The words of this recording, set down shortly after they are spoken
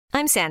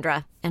I'm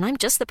Sandra, and I'm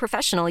just the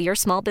professional your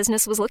small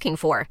business was looking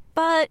for.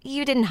 But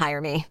you didn't hire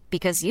me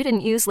because you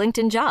didn't use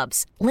LinkedIn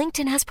Jobs.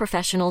 LinkedIn has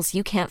professionals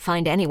you can't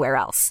find anywhere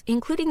else,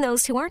 including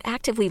those who aren't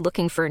actively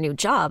looking for a new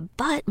job,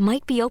 but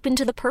might be open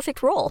to the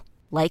perfect role,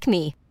 like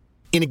me.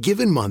 In a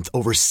given month,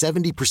 over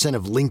 70%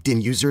 of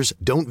LinkedIn users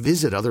don't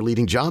visit other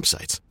leading job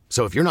sites.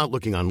 So if you're not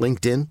looking on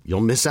LinkedIn,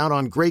 you'll miss out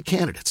on great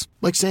candidates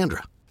like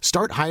Sandra.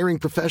 Start hiring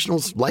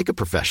professionals like a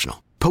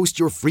professional. Post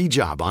your free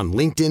job on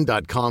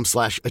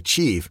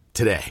linkedin.com/achieve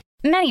today.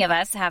 Many of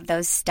us have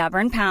those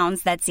stubborn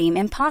pounds that seem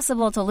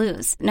impossible to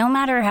lose, no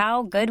matter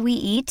how good we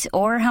eat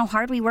or how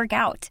hard we work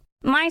out.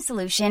 My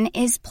solution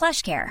is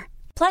PlushCare.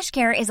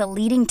 PlushCare is a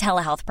leading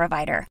telehealth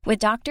provider with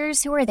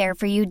doctors who are there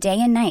for you day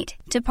and night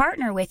to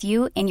partner with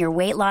you in your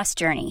weight loss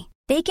journey.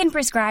 They can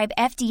prescribe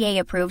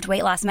FDA-approved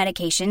weight loss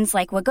medications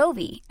like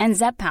Wegovy and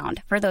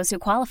Zepbound for those who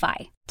qualify.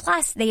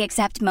 Plus, they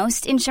accept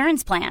most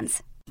insurance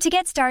plans. To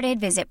get started,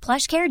 visit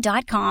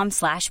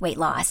plushcare.com/weight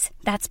loss.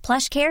 That's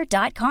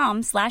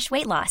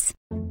plushcare.com/weight loss.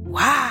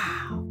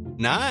 Wow.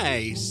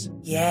 Nice.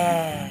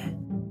 Yeah.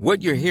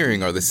 What you're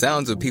hearing are the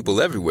sounds of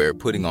people everywhere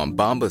putting on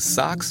Bombas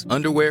socks,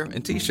 underwear,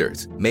 and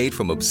T-shirts made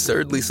from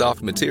absurdly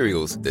soft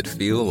materials that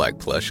feel like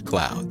plush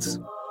clouds.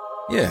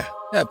 Yeah,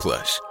 that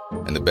plush.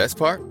 And the best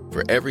part?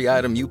 For every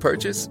item you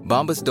purchase,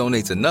 Bombas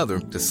donates another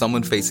to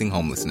someone facing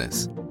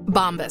homelessness.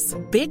 Bombas.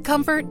 Big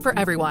comfort for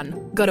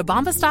everyone. Go to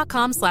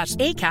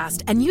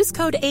bombas.com/ACAST and use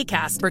code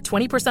ACAST for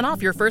 20%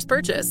 off your first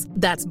purchase.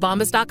 That's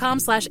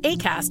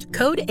bombas.com/ACAST.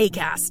 Code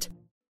ACAST.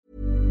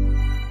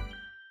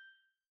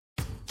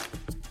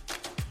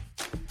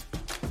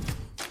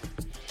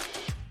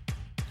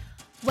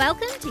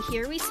 Welcome to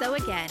Here We Sew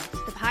Again,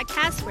 the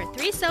podcast where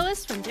three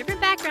sewists from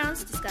different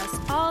backgrounds discuss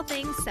all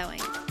things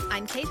sewing.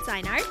 I'm Kate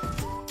Seinart.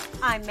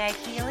 I'm Meg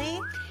Healy.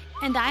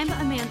 And I'm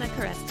Amanda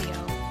Carestio.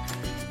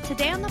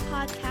 Today on the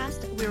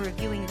podcast, we're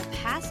reviewing the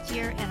past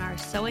year in our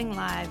sewing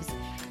lives,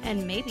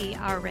 and maybe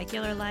our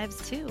regular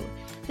lives too.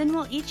 Then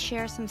we'll each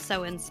share some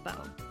sew inspo.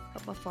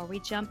 But before we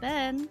jump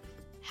in,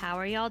 how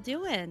are y'all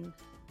doing?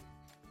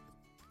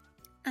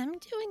 I'm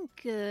doing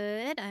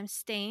good. I'm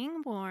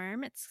staying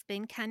warm. It's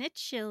been kind of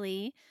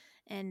chilly,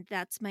 and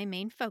that's my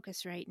main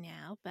focus right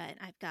now. But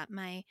I've got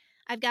my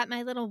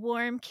little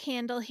warm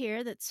candle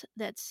here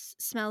that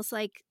smells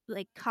like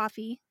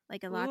coffee,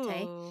 like a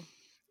latte. Ooh.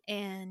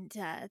 And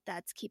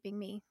that's keeping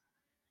me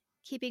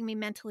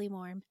mentally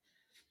warm.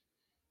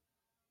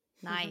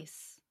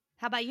 Nice.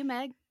 How about you,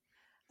 Meg?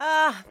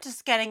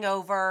 Just getting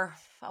over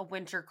a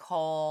winter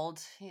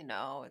cold.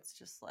 It's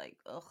just like,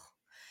 ugh.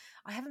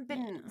 I haven't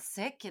been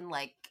sick in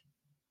like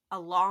a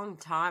long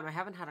time. I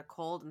haven't had a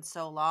cold in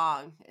so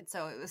long. And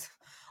so it was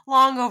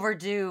long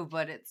overdue,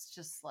 but it's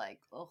just like,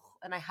 ugh.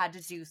 And I had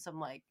to do some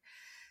like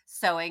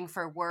sewing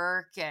for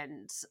work,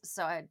 and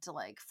so I had to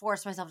like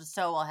force myself to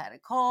sew while I had a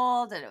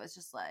cold, and it was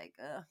just like,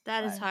 ugh.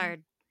 That is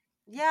hard.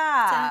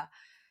 Yeah.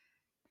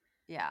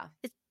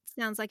 It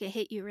sounds like it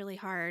hit you really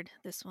hard,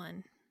 this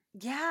one.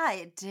 Yeah,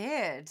 it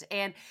did.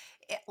 And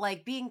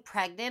like being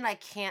pregnant, I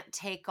can't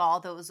take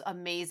all those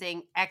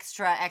amazing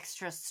extra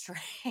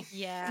strength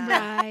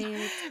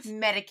Right.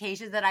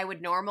 medications that I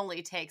would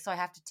normally take. So I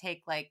have to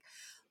take like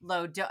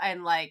low dose,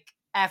 and like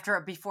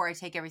before I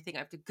take everything, I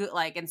have to go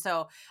and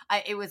so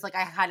it was like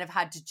I kind of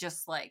had to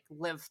just like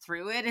live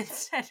through it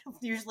instead of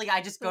usually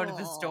I just go to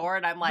the store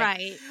and I'm like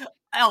Right.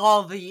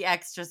 all the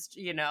extras,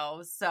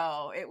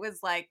 so it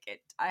was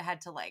like I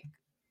had to like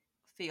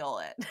feel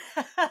it.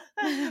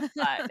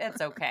 But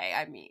it's okay.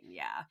 I mean,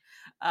 yeah.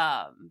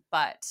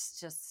 But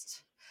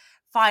just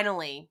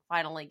finally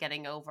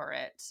getting over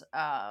it.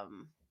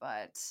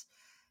 But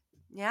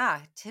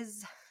yeah,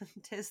 tis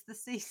the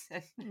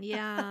season.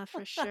 Yeah,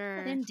 for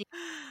sure. Indeed.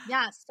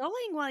 Yeah,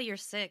 sewing while you're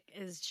sick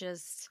is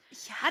just,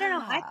 I don't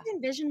know. I Yeah. can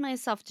envision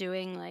myself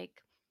doing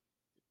like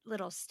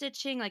little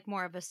stitching, like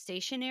more of a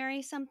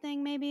stationary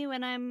something maybe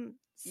when I'm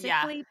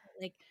Yeah. sickly. But,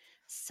 like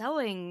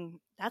sewing,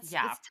 it's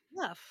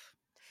tough.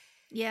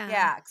 Yeah.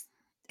 Yeah,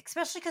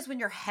 especially because when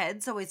your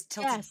head's always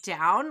tilted Yes.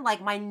 down,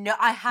 like my Your nose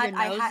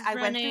I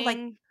went through like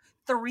running.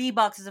 3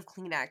 boxes of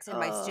Kleenex in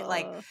my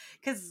Oh.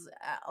 because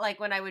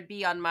like when I would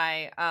be on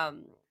my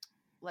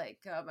my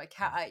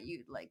cat,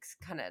 you like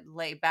kind of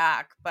lay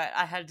back, but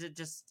I had to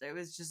it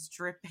was just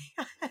dripping.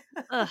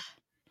 Ugh.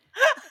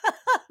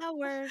 The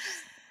worst.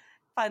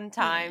 Fun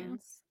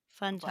times.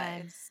 Fun but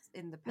times. it's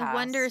in the The past.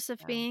 wonders of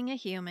so. being a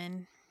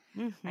human.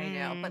 I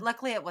know, but Mhm.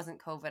 luckily it wasn't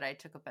COVID. I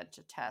took a bunch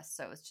of tests,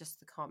 so it was just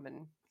the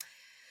common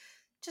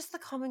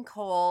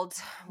cold,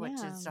 which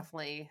Yeah. is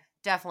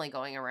definitely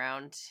going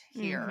around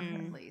here at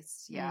Mhm.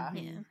 least. Yeah.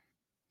 Mhm.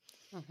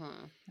 Yeah.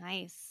 Mm-hmm.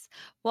 Nice.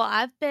 Well,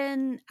 I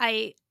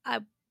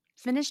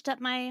finished up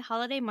my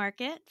holiday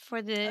market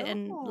for the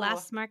Oh,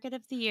 last market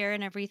of the year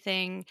and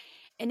everything,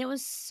 and it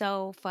was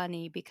so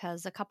funny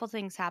because a couple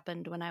things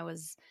happened when I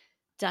was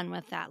done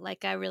with that.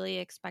 Like I really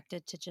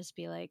expected to just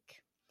be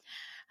like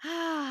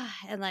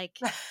and like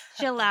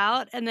chill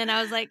out, and then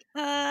I was like,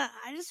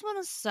 I just want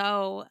to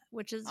sew,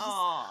 which is just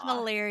aw,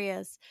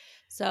 hilarious.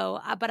 So,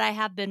 but I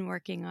have been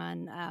working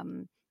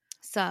on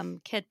some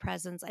kid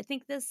presents. I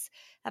think this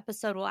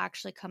episode will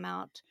actually come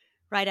out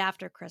right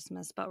after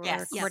Christmas, but we're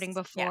Yes. recording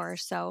before.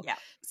 Yes. So Yeah.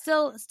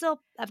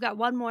 still, I've got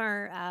one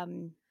more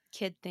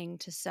kid thing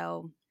to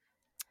sew,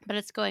 but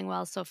it's going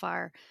well so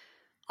far.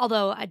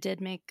 Although I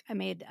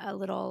made a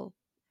little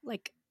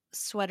like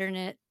sweater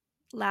knit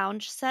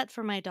lounge set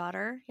for my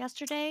daughter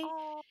yesterday,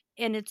 Oh.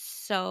 and it's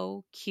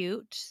so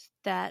cute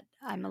that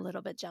I'm a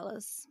little bit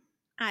jealous.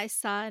 I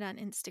saw it on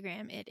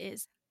Instagram. It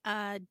is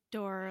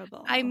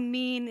adorable. I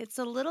mean, it's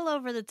a little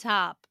over the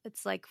top.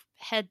 It's like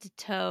head to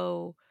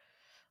toe,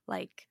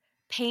 like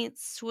paint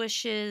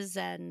swishes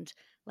and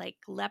like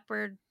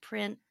leopard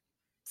print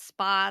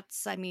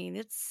spots. I mean,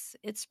 it's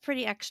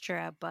pretty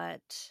extra,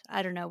 but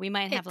I don't know. We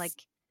might have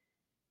like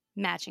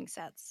matching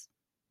sets.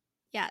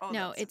 Yeah, Oh,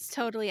 no, that's it's so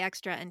cute. totally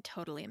extra and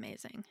totally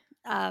amazing.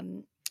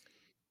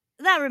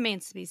 That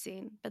remains to be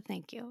seen, but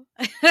thank you.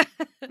 I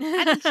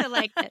think she'll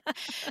like it.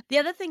 The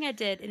other thing I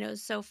did, and it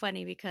was so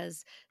funny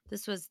because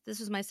this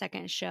was my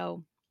second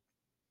show,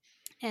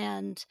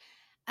 and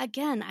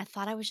again, I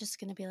thought I was just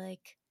gonna be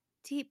like,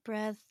 deep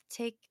breath,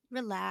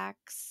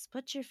 relax,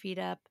 put your feet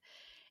up,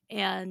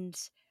 and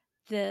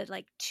the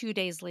like 2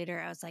 days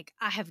later, I was like,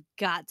 I have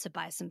got to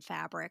buy some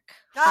fabric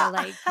for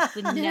like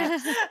the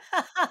next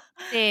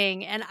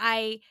thing, and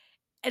I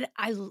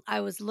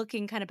was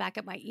looking kind of back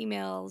at my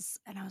emails,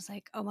 and I was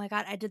like, oh my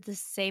God, I did the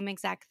same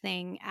exact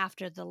thing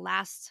after the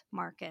last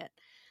market.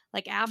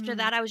 Like after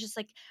that, I was just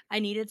like, I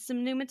needed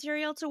some new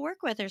material to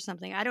work with or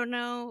something. I don't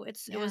know. It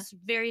was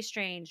very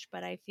strange,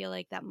 but I feel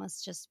like that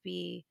must just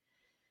be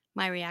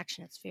my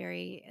reaction.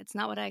 It's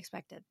not what I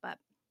expected, but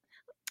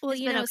Well,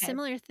 it's been okay. a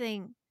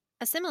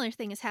similar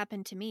thing has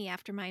happened to me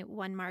after my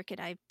one market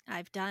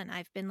I've done.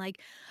 I've been like,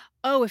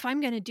 oh, if I'm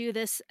going to do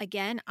this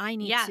again, I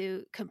need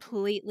to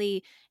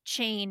completely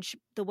change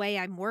the way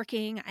I'm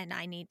working, and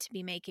I need to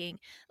be making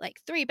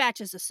like 3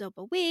 batches of soap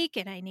a week,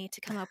 and I need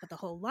to come up with a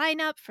whole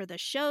lineup for the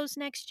shows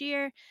next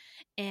year.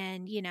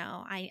 And,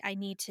 I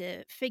need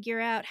to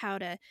figure out how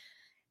to,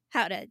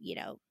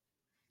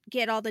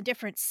 get all the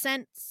different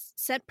scent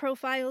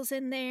profiles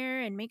in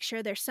there and make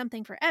sure there's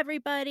something for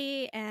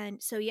everybody.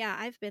 And so, yeah,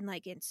 I've been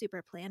like in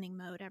super planning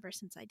mode ever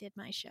since I did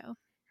my show.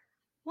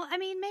 Well, I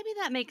mean, maybe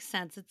that makes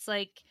sense. It's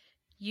like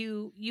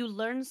you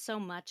learn so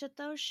much at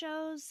those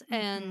shows,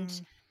 and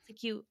it's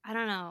like I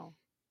don't know,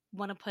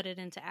 want to put it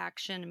into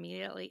action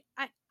immediately.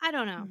 I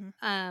don't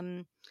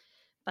know.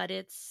 But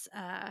it's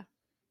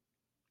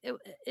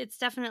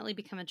definitely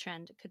become a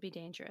trend. It could be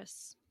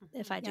dangerous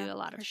if I do a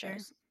lot of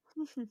shows.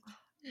 Sure.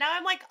 Now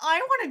I'm like, I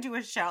want to do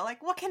a show.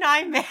 Like, what can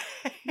I make?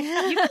 You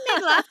can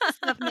make lots of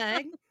stuff,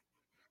 Meg.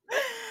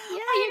 Yeah,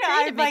 you're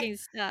great at making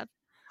stuff.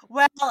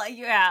 Well,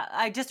 yeah,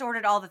 I just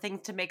ordered all the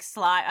things to make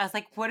slime. I was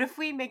like, what if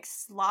we make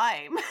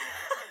slime?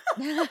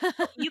 You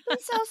can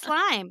sell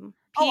slime.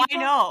 I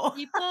know.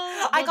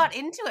 I will- got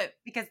into it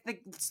because the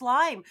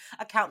slime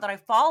account that I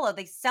follow,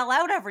 they sell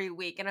out every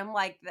week, and I'm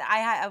like,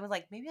 I was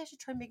like, maybe I should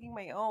try making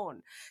my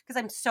own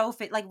because I'm so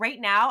fit. Like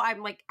right now,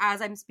 I'm like,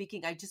 as I'm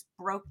speaking, I just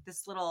broke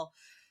this little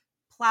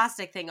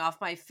plastic thing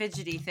off my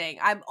fidgety thing.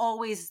 I'm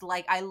always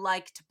like, I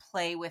like to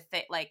play with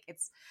it. Like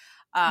it's,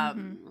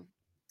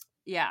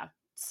 yeah.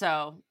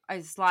 So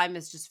slime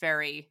is just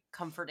very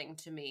comforting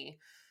to me.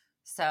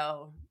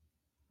 So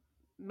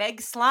Meg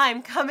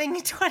slime coming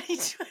in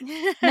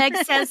 2020. Meg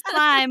says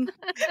slime.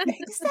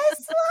 Meg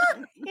says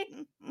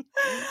slime.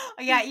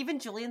 Yeah, even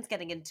Julian's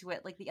getting into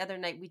it. Like the other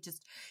night,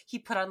 he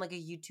put on like a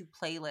YouTube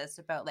playlist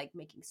about like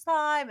making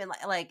slime, and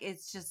like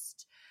it's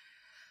just,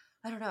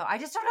 I don't know. I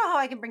just don't know how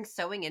I can bring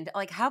sewing into,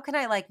 like, how can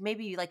I like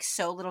maybe like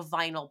sew little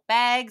vinyl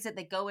bags that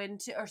they go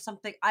into or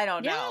something? I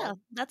don't know. Yeah,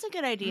 that's a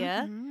good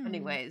idea.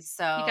 Anyways,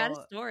 so You got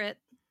to store it.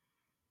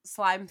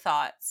 Slime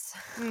thoughts.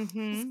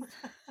 Mm-hmm.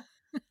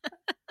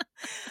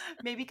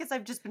 Maybe because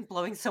I've just been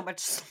blowing so much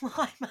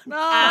slime.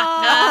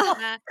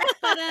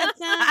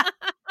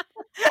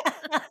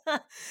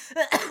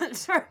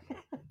 Sorry.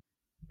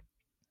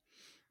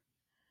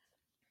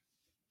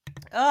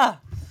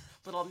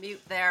 Little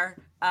mute there.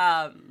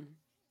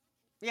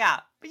 Yeah,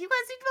 but you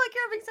guys seem to like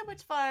you're having so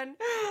much fun.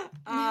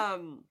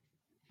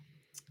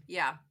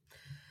 Yeah.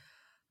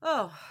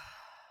 Oh,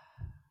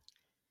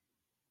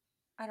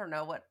 I don't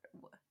know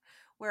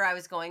where I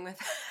was going with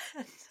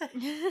that.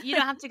 You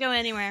don't have to go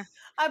anywhere.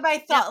 I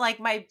thought like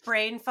my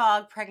brain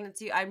fog,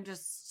 pregnancy. I'm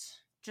just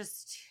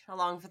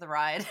along for the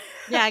ride.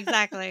 Yeah,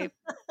 exactly.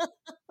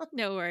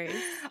 No worries.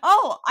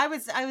 Oh, I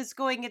was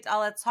going into.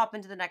 Let's hop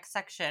into the next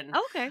section.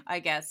 Okay. I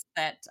guess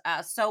that.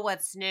 So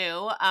what's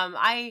new?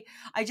 I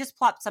just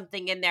plopped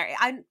something in there.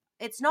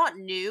 It's not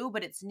new,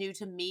 but it's new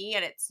to me,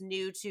 and it's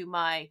new to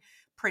my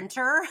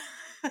printer.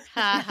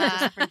 I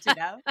just printed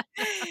out.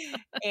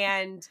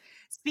 And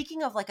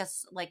speaking of like a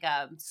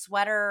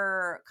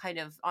sweater kind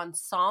of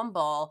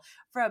ensemble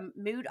from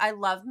Mood, I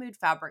love Mood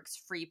Fabrics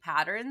free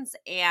patterns,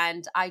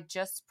 and I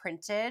just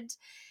printed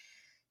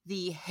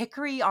the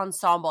Hickory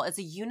Ensemble. It's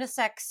a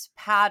unisex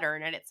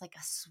pattern, and it's like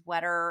a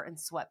sweater and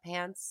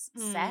sweatpants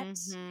set.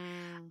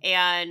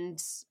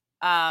 And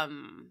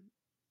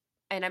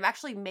and I'm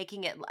actually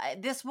making it.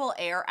 This will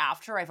air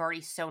after I've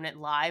already sewn it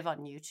live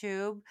on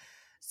YouTube.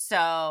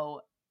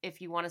 So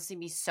if you want to see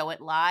me sew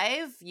it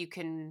live, you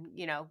can,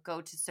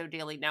 go to Sew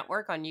Daily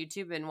Network on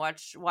YouTube and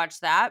watch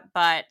that.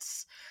 But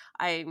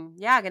I'm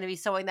going to be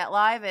sewing that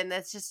live, and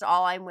that's just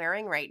all I'm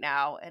wearing right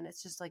now, and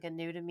it's just like a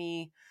new to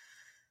me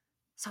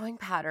sewing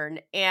pattern.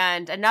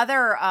 And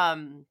another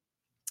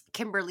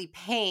Kimberly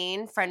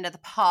Payne, friend of the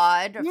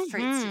pod of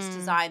Straight Stitch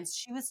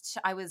Designs,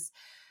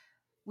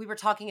 we were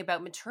talking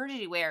about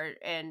maternity wear,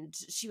 and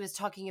she was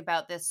talking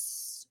about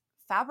this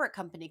fabric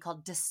company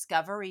called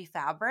Discovery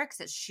Fabrics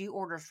that she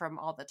orders from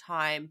all the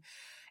time.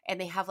 And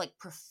they have like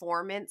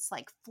performance,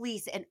 like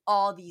fleece and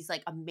all these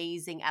like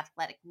amazing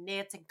athletic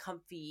knits and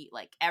comfy,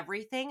 like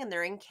everything. And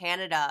they're in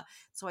Canada.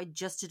 So I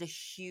just did a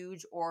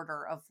huge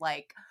order of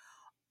like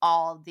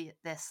all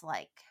this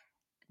like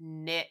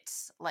knit,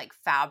 like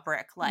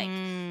fabric, like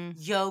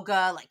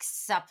yoga, like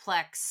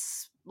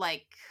suplex,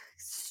 like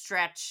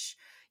stretch,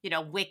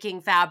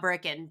 wicking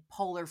fabric and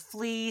polar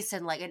fleece,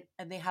 and like,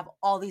 and they have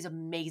all these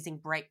amazing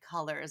bright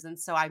colors. And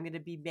so I'm going to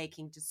be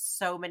making just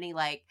so many,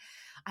 like,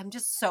 I'm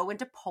just so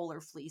into polar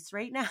fleece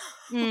right now.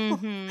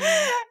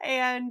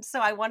 And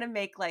so I want to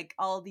make like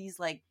all these,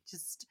 like,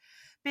 just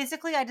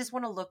basically, I just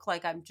want to look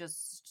like I'm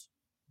just,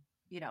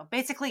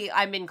 basically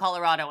I'm in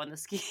Colorado on the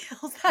ski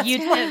hills.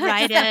 You'd fit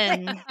right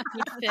in.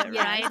 You'd fit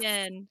right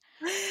in.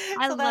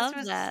 I love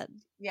that.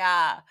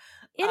 Yeah.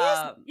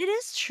 It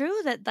is true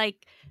that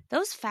like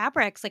those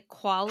fabrics, like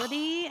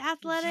quality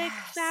athletic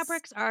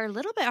fabrics, are a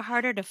little bit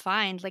harder to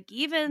find. Like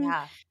even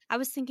I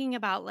was thinking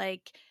about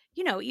like,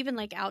 even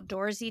like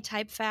outdoorsy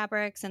type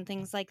fabrics and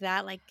things like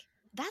that. Like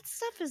that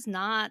stuff is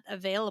not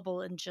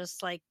available in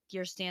just like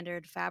your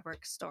standard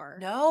fabric store.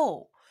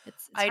 No,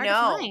 it's hard to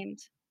find.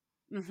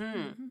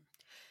 Mm-hmm.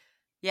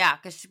 Yeah,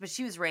 but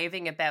she was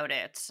raving about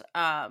it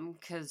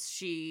because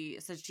she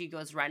said she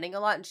goes running a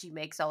lot and she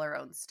makes all her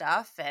own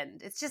stuff,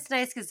 and it's just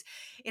nice because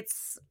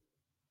it's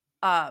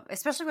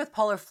especially with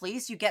polar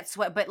fleece, you get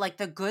sweat, but like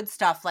the good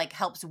stuff like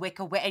helps wick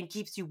away and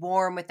keeps you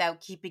warm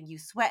without keeping you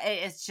sweat.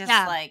 It's just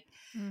like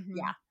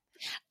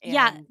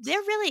yeah, there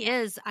really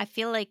is. I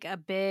feel like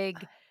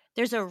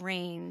there's a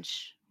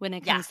range when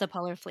it comes to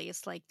polar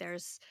fleece. Like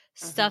there's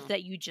stuff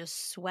that you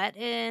just sweat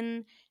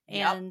in.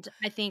 And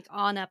I think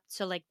on up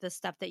to like the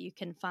stuff that you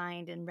can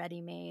find in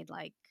ready-made,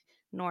 like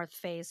North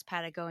Face,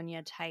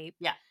 Patagonia type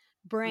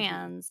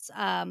brands.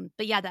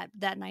 But yeah,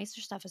 that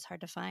nicer stuff is hard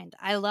to find.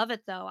 I love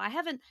it though. I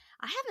haven't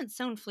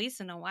sewn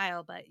fleece in a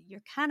while, but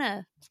you're kind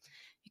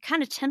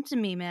of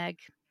tempting me, Meg,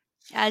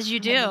 as you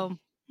do.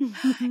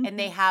 And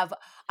they have,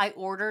 I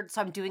ordered,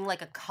 so I'm doing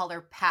like a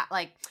color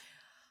like,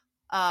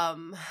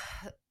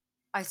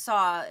 I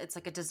saw it's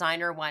like a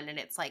designer one, and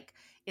it's like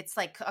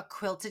a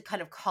quilted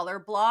kind of color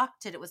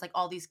blocked, and it was like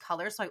all these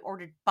colors. So I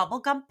ordered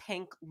bubblegum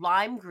pink,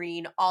 lime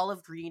green,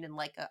 olive green, and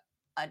like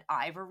an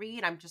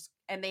ivory.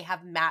 And they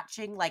have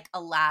matching like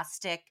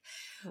elastic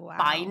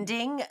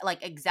binding,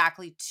 like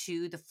exactly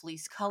to the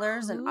fleece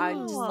colors. Cool. And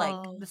I'm just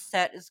like, the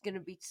set is going to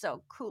be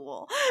so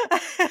cool.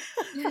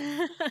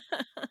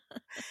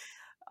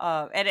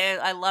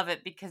 I love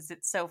it because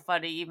it's so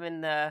funny.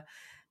 Even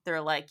they're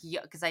like,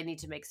 because I need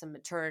to make some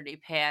maternity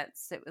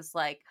pants. It was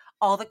like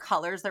all the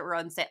colors that were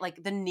on sale,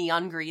 like the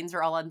neon greens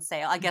are all on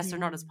sale. I guess they're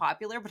not as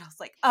popular, but I was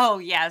like, oh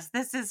yes,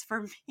 this is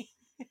for me.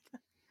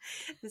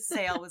 The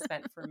sale was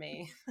meant for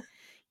me.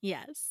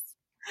 Yes,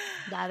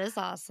 that is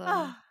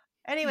awesome.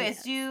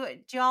 Anyways, do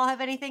you all have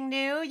anything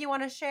new you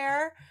want to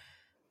share?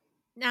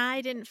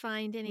 I didn't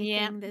find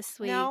anything this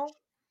week.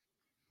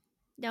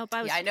 Nope,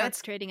 I was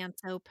concentrating on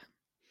soap.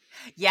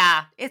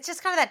 Yeah, it's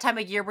just kind of that time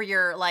of year where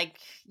you're like,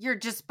 you're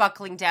just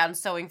buckling down,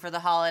 sewing for the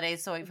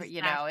holidays, sewing for,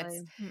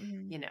 it's,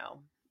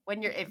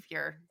 if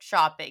you're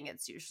shopping,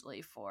 it's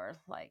usually for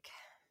like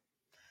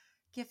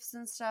gifts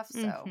and stuff.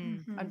 So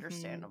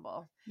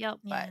understandable. Yep.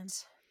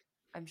 But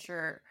I'm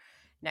sure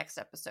next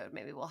episode,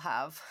 maybe we'll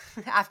have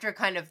after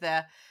kind of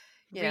the,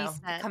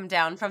 come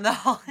down from the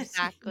holidays.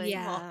 Exactly.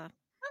 Yeah.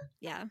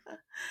 Yeah.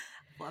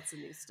 Lots of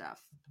new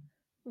stuff.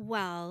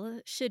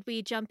 Well, should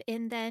we jump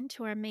in then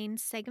to our main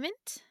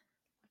segment?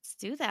 Let's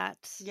do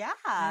that. Yeah.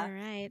 All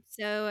right.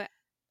 So I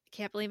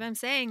can't believe I'm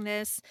saying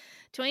this.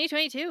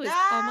 2022 is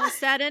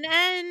almost at an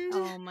end.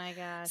 Oh my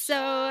gosh.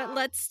 So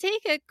let's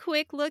take a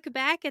quick look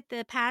back at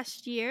the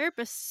past year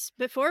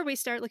before we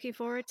start looking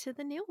forward to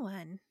the new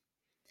one.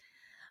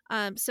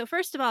 So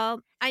first of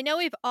all, I know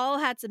we've all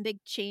had some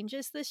big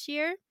changes this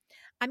year.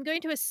 I'm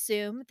going to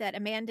assume that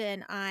Amanda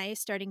and I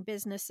starting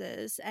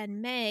businesses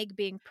and Meg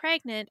being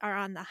pregnant are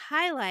on the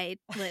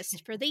highlight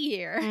list for the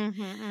year.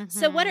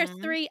 So what are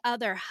 3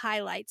 other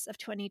highlights of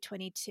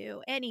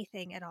 2022?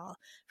 Anything at all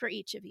for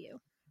each of you?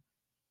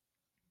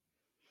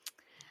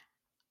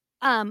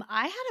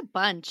 I had a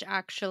bunch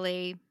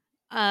actually.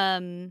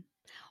 One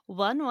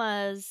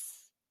was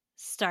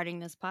starting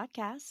this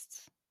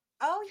podcast.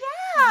 Oh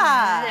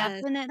yeah.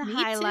 Definite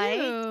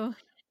highlight. Too.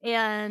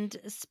 And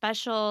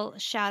special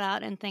shout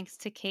out and thanks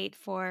to Kate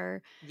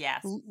for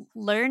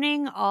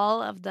learning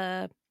all of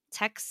the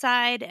tech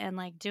side and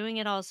like doing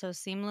it all so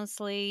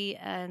seamlessly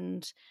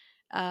and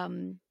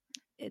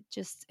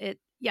it's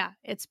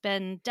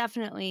been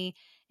definitely,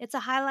 it's a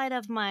highlight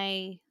of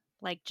my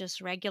like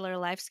just regular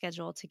life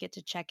schedule to get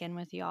to check in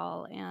with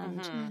y'all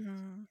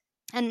and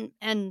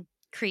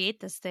create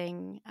this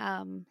thing.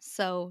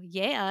 So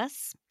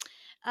yes.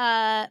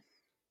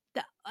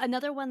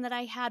 Another one that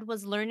I had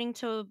was learning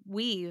to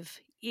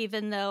weave,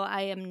 even though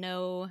I am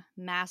no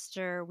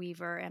master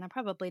weaver and I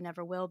probably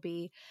never will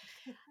be.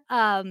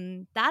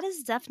 That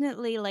is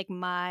definitely like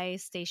my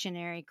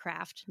stationary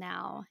craft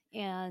now.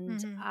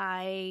 And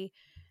I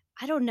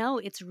don't know,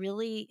 it's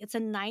a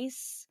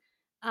nice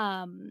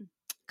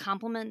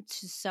complement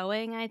to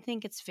sewing. I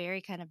think it's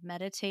very kind of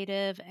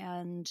meditative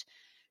and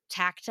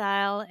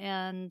tactile,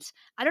 and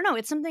I don't know,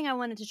 it's something I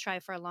wanted to try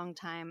for a long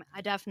time. I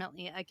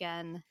definitely,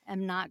 again,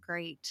 am not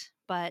great,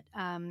 but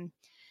I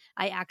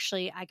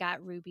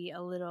got Ruby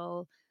a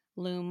little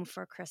loom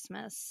for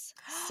Christmas,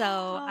 so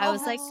I Oh,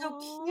 was like, that's so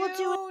cute. we'll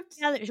do it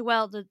together.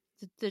 Well,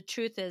 the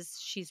truth is,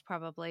 she's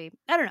probably,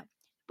 I don't know,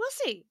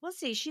 we'll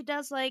see. She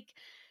does like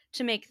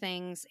to make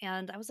things,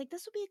 and I was like,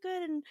 this would be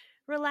good and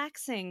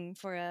relaxing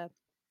for a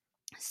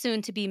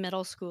soon to be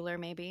middle schooler,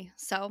 maybe.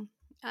 So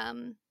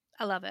I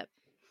love it.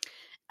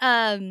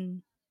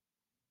 Um,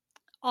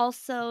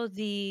 Also,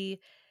 the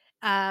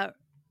uh,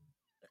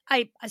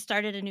 I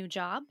started a new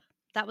job.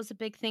 That was a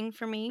big thing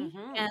for me,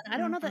 and I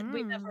don't know that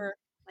we've ever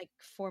like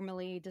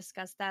formally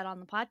discussed that on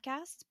the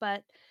podcast,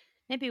 but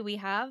maybe we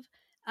have.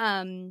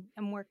 I'm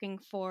working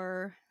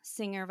for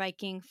Singer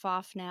Viking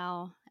Foff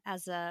now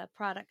as a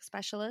product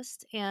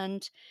specialist,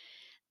 and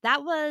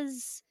that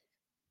was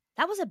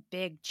a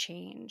big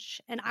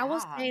change. And I will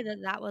Yeah. say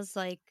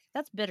that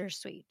that's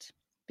bittersweet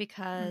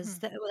because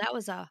that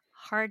was a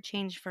hard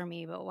change for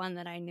me, but one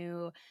that I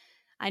knew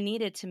I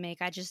needed to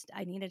make. I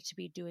needed to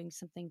be doing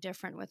something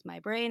different with my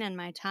brain and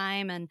my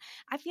time. And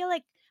I feel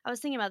like I was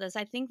thinking about this.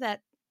 I think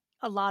that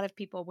a lot of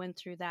people went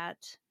through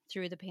that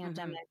through the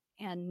pandemic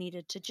and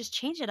needed to just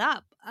change it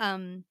up.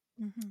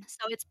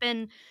 So it's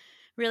been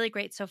really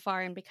great so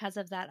far, and because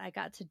of that I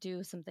got to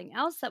do something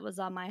else that was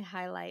on my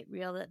highlight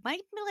reel that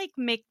might like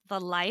make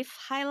the life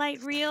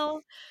highlight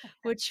reel,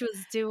 which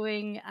was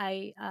doing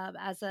I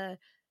as a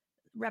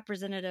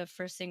representative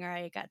for Singer,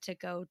 I got to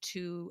go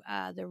to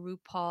the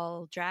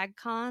RuPaul Drag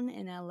Con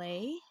in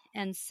LA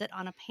and sit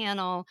on a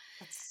panel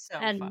That's so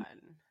and fun.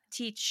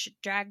 teach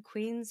drag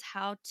queens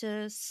how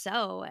to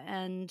sew,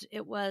 and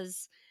it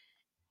was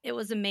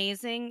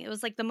amazing. It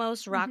was like the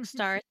most rock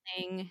star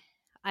thing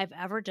I've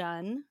ever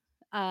done.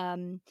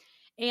 And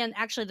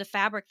actually, the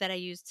fabric that I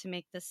used to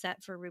make the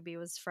set for Ruby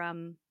was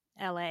from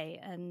LA,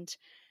 and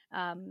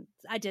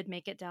I did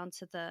make it down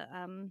to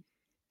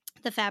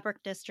the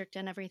fabric district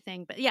and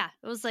everything. But yeah,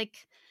 it was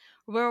like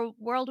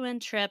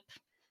whirlwind trip.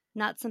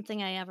 Not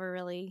something I ever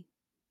really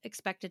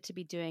expected to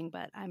be doing,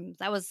 but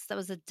that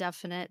was a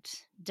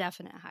definite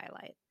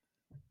highlight.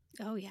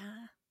 Oh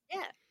yeah.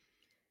 Yeah.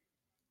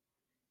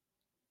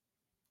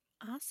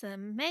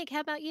 Awesome. Meg, how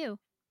about you?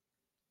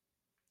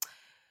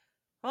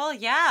 Well,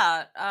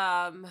 yeah.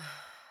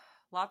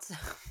 Lots of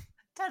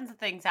tons of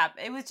things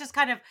happened. It was just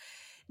kind of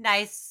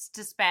nice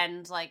to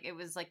spend, like, it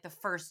was like the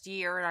first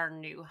year in our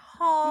new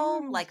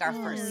home, like our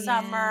first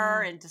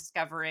summer, and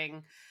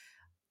discovering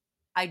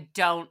I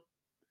don't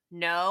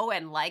know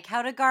and like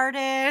how to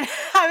garden.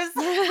 I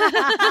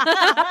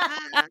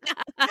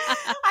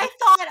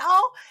thought,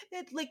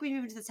 like we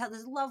moved to this house,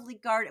 this lovely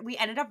garden. We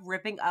ended up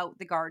ripping out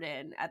the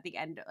garden at the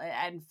end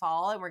and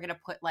fall, and we're gonna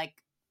put like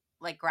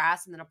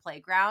grass and then a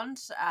playground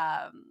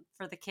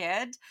for the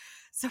kid.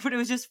 So, but it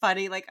was just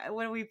funny, like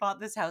when we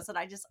bought this house, and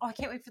I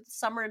can't wait for the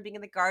summer and being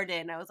in the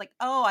garden. I was like,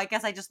 oh, I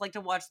guess I just like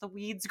to watch the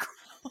weeds grow.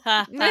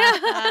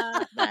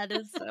 That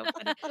is so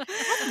funny.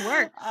 That's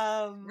work.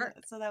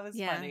 So that was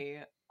funny.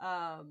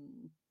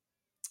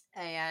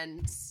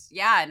 And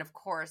yeah, and of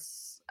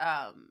course,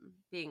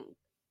 being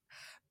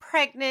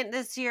pregnant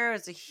this year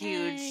was a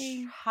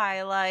huge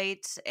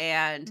highlight,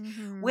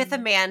 and with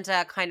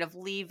Amanda kind of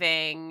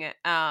leaving,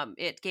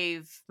 it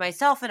gave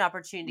myself an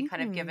opportunity to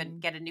kind of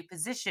get a new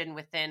position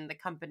within the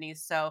company.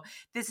 So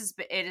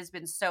it has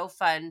been so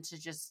fun to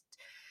just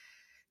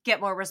get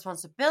more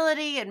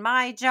responsibility in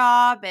my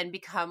job and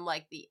become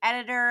like the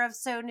editor of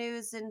So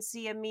News and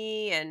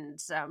CME, and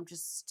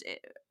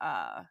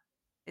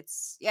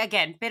it's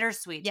again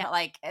bittersweet. Yeah.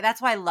 Like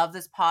that's why I love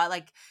this pod,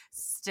 like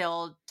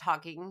still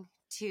talking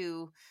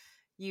to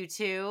you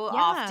two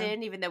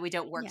often, even though we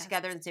don't work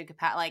together in the same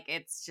capacity. Like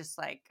it's just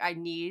like I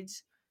need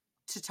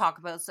to talk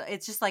about, so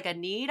it's just like a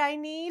need I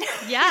need.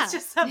 Yeah. It's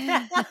just something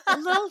a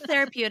little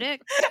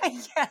therapeutic.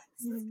 Yes.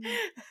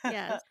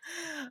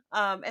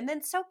 And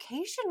then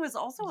Sewcation was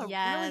also a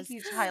really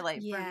huge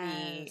highlight for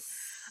me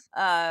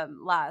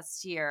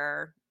last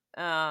year.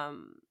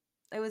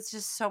 It was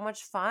just so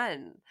much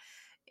fun,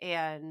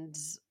 and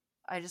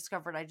I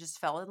discovered I just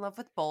fell in love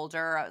with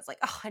Boulder. I was like,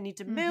 oh, I need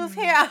to move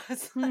here. I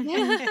was like,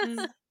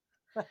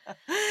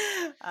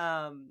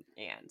 and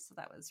so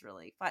that was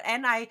really fun.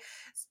 And I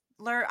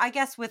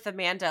guess with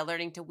Amanda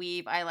learning to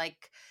weave, I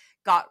like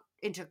got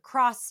into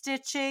cross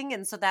stitching,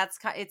 and so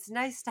it's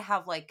nice to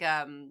have like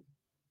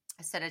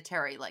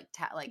sedentary, like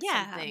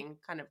Yeah. something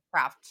kind of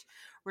craft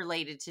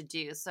related to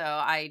do. So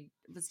I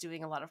was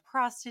doing a lot of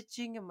cross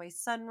stitching in my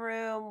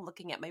sunroom,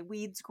 looking at my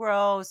weeds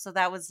grow. So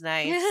that was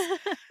nice.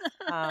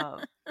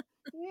 Um,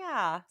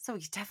 yeah. So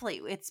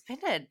it's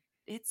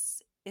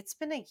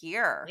been a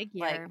year. Big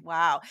Like, year.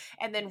 wow.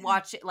 And then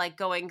watch it, like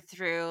going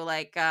through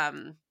like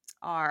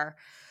our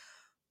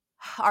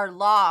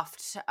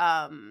loft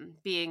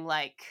being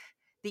like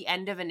the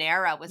end of an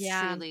era was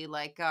Yeah. truly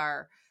like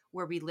our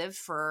where we lived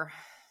for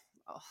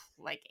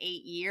like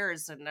 8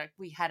 years, and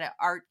we had an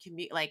art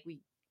community. Like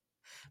we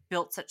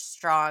built such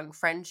strong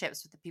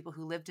friendships with the people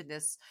who lived in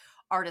this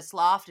artist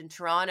loft in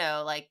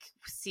Toronto, like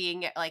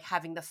seeing it, like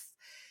having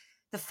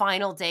the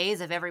final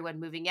days of everyone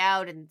moving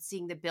out and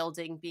seeing the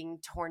building being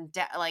torn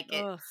down, like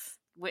it, Ugh.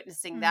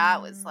 witnessing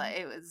that was like,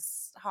 it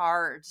was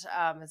hard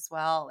as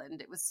well.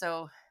 And it was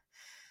so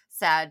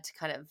sad to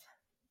kind of,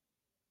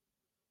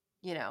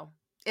 you know,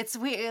 it's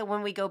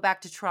when we go back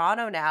to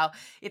Toronto now,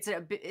 it's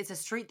a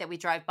street that we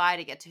drive by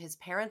to get to his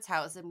parents'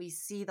 house, and we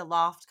see the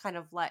loft kind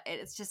of like,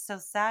 it's just so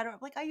sad. I'm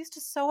like, I used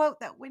to sew out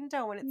that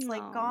window, and it's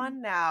like No.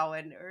 gone now,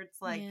 and or it's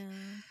like,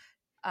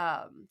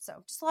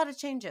 so just a lot of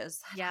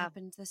changes have Yeah.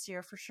 happened this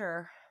year for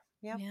sure.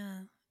 Yep.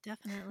 Yeah,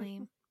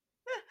 definitely.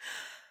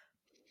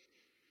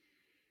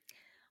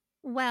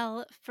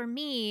 Well, for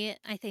me,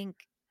 I think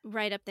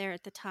right up there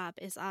at the top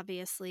is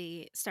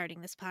obviously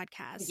starting this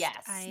podcast.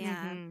 Yes.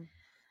 Mhm.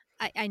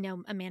 I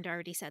know Amanda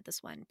already said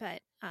this one,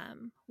 but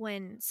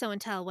when So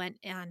and Tell went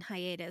on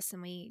hiatus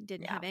and we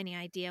didn't have any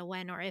idea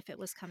when or if it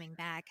was coming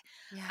back,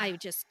 Yeah. I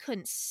just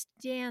couldn't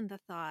stand the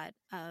thought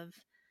of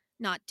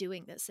not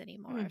doing this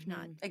anymore, of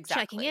not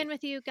checking in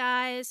with you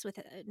guys, with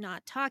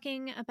not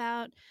talking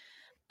about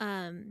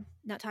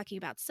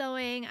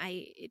sewing.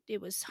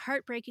 It was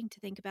heartbreaking to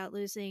think about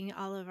losing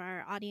all of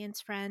our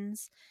audience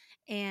friends,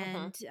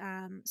 and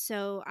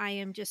so I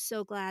am just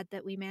so glad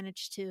that we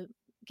managed to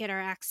get our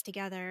acts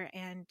together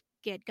and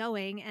get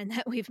going, and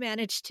that we've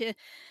managed to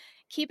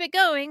keep it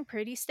going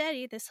pretty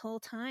steady this whole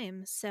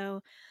time.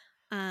 So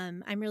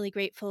I'm really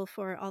grateful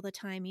for all the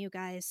time you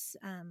guys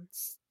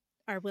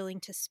are willing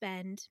to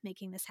spend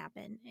making this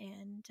happen.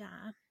 And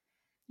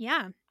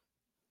yeah,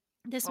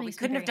 this Well, we makes me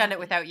couldn't have very done it happy.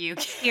 without you.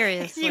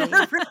 Seriously. You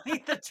were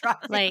really the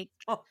driving Like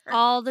force.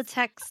 all the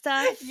tech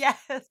stuff. Yes.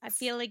 I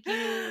feel like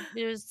I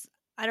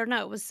don't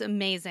know, it was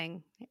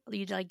amazing.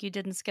 You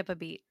didn't skip a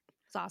beat.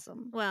 It's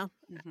awesome. Well,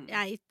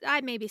 Mhm.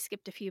 I maybe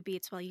skipped a few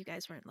beats while you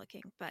guys weren't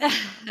looking, but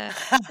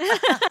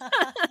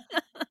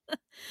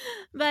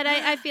but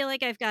I feel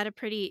like I've got a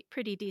pretty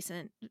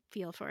decent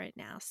feel for it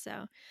now.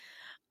 So,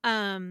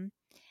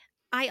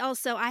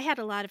 I had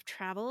a lot of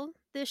travel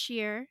this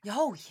year.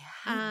 Oh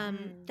yeah.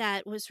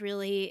 That was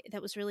really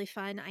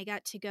fun. I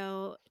got to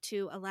go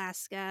to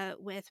Alaska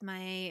with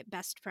my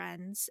best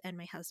friends and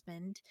my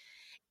husband,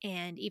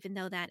 and even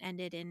though that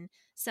ended in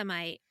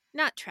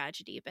not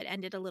tragedy, but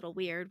ended a little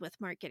weird with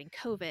Mark getting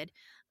COVID,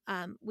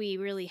 we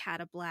really had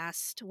a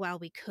blast while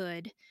we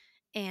could.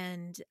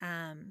 And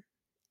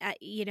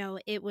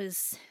it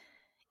was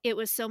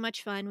so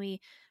much fun.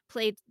 We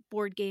played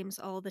board games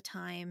all the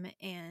time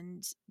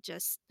and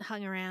just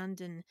hung around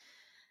and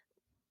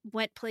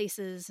went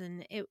places,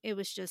 and it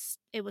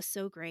was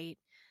so great.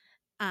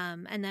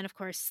 And then of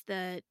course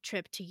the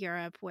trip to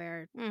Europe,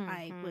 where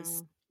I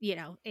was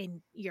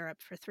in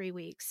Europe for 3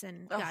 weeks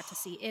and got to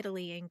see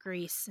Italy and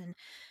Greece and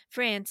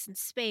France and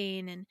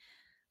Spain, and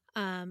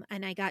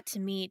I got to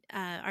meet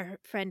our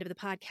friend of the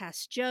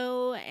podcast,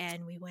 Joe,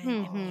 and we went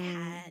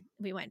and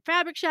we went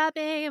fabric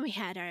shopping, and we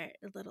had our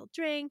little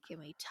drink, and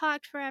we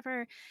talked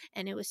forever,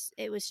 and it was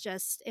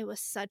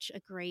such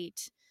a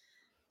great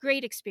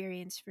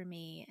experience for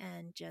me,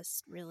 and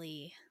just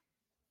really,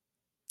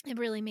 it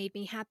really made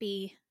me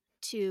happy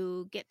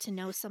to get to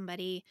know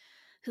somebody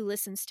who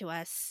listens to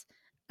us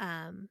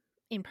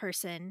in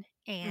person,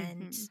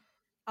 and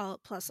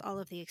plus all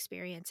of the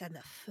experience and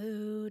the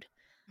food.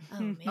 Oh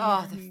man,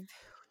 Oh, the food.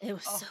 it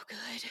was so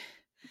good.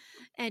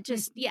 And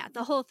just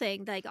the whole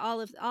thing, like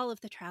all of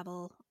the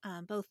travel,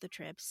 both the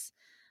trips,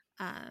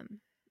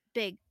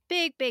 big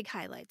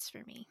highlights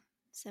for me.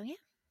 So yeah.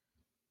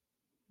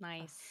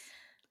 Nice.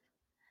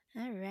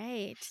 All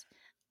right.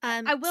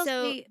 I will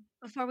say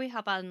before we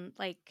hop on,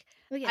 like,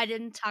 yeah. I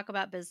didn't talk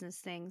about business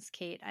things,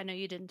 Kate. I know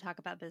you didn't talk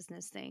about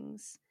business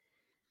things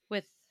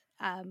with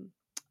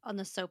on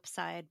the soap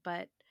side,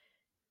 but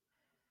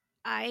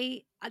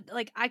I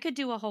could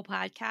do a whole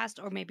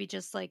podcast, or maybe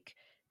just like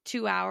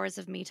 2 hours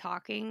of me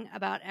talking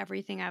about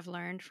everything I've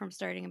learned from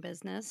starting a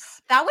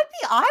business. That would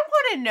be, I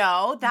want to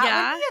know.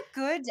 That would be a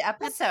good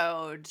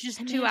episode.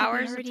 Just 2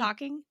 hours of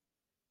talking.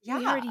 Yeah.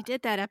 We already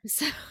did that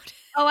episode.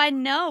 Oh, I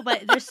know,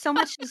 but there's so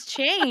much has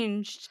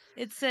changed.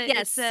 We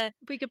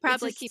could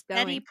probably keep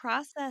going. Steady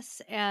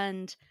process,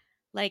 and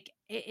like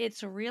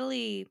it's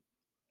really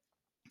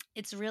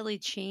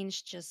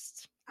changed.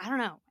 Just, I don't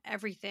know,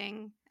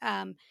 everything.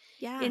 And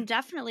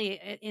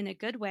definitely in a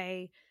good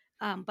way.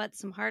 But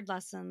some hard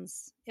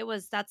lessons.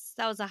 That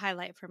was a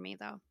highlight for me,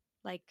 though.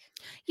 Like,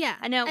 yeah,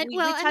 I know we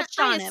touched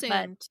on it,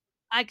 but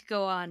I could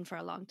go on for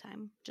a long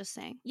time. Just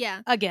saying.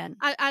 Yeah. Again.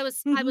 I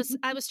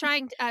was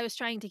trying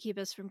to keep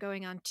us from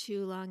going on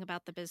too long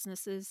about the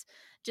businesses,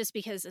 just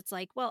because it's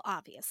like, well,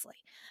 obviously.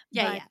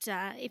 Yeah,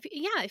 But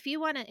if you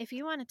want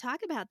to talk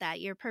about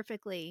that, you're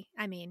perfectly.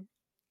 I mean,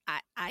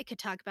 I could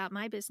talk about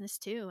my business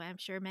too. I'm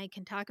sure Meg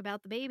can talk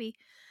about the baby.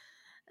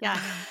 Yeah.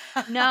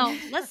 No,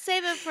 let's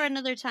save it for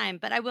another time.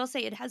 But I will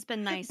say it has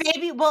been nice.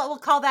 Baby, well, we'll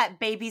call that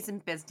babies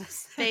and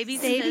business.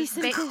 Babies and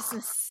business. Baby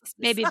business.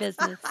 Baby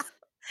business.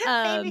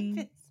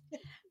 I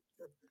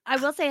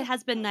will say it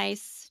has been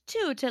nice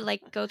too to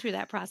like go through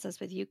that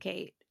process with you,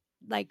 Kate.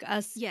 Like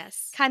us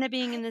kind of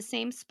being in the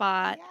same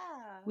spot. Yeah.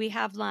 We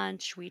have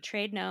lunch, we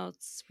trade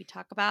notes, we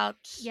talk about,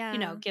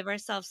 give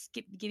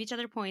each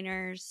other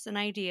pointers and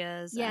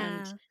ideas. Yeah.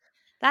 And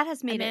that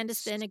has made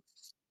Amanda's been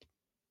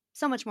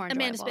so much more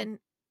enjoyable. Amanda's been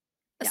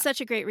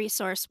such a great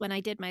resource when I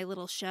did my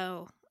little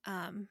show,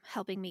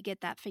 helping me get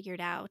that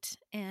figured out.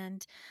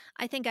 And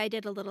I think I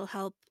did a little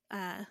help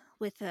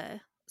with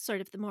the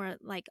sort of the more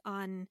like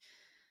on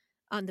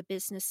the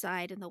business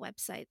side and the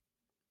website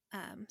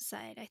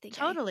side. I think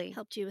I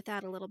helped you with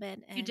that a little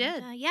bit. And, you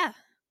did.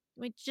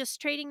 We just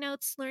trading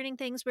notes, learning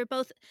things. We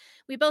both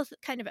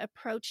kind of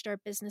approached our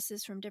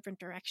businesses from different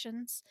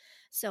directions.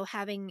 So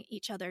having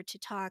each other to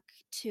talk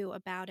to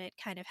about it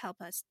kind of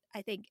help us.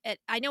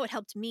 I know it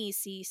helped me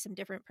see some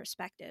different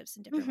perspectives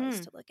and different ways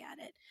to look at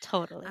it.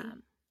 Totally.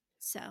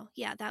 So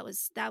yeah, that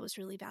was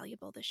really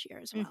valuable this year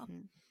as well.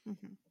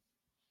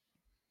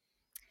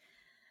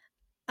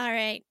 All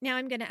right, now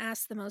I'm going to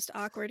ask the most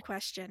awkward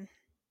question.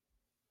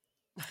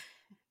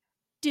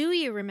 Do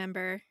you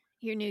remember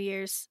your New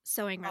Year's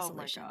sewing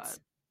resolutions?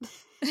 Oh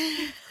my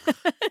God.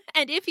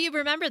 And if you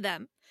remember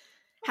them,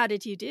 how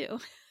did you do?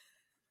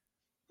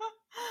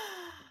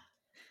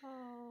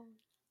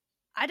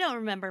 I don't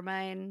remember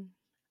mine.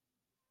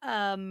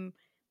 But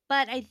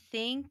I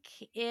think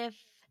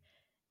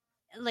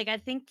I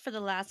think for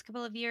the last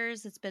couple of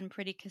years, it's been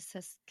pretty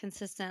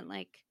consistent,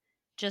 like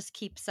just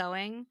keep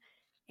sewing.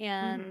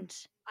 And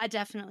I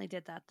definitely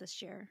did that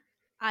this year.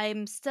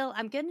 I'm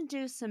going to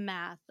do some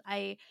math.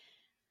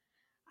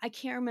 I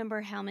can't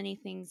remember how many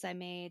things I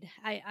made.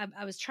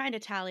 I was trying to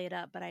tally it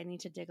up, but I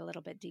need to dig a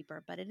little bit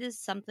deeper. But it is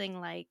something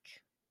like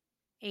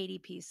 80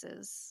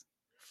 pieces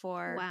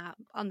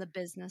on the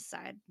business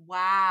side.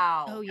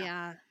 Wow. Oh,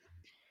 yeah.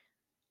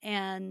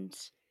 And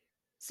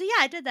so, yeah,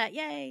 I did that.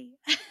 Yay.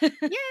 Yay.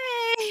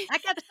 I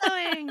kept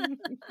sewing.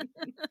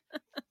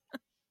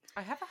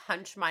 I have a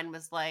hunch mine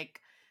was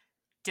like,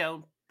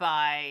 don't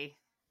buy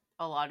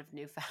a lot of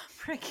new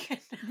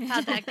fabric.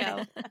 How'd that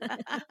go?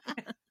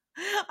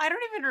 I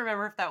don't even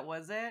remember if that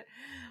was it,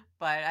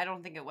 but I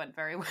don't think it went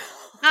very well.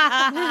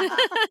 I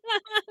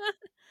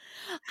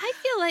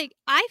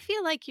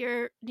feel like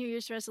your New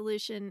Year's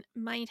resolution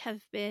might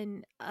have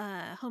been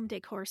home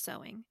decor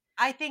sewing.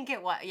 I think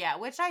it was, yeah,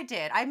 which I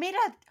did. I made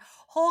a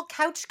whole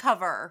couch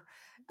cover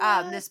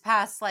this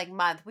past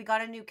month. We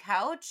got a new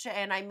couch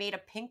and I made a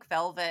pink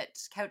velvet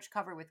couch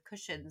cover with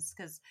cushions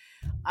because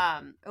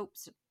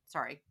oops,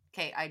 sorry.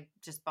 Okay, I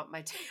just bumped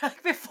my table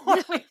before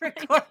we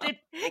recorded.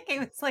 Kate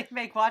was like,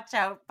 Meg, watch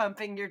out,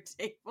 bumping your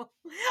table.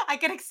 I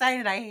get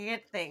excited. I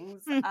hit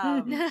things.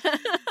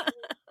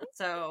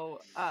 So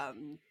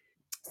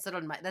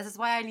don't mind. This is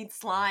why I need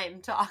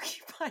slime to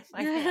occupy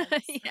my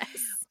hands. Yes.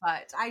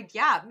 But I think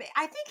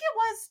it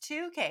was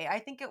too, Kate. I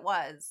think it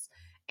was.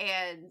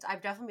 And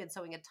I've definitely been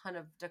sewing a ton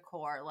of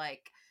decor,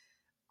 like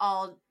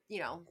all,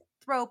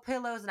 throw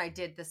pillows, and I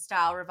did the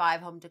Style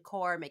Revive home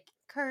decor, making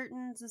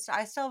curtains and stuff.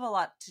 I still have a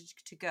lot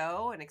to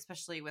go, and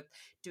especially with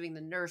doing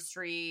the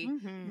nursery.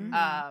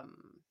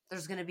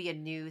 There's going to be a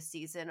new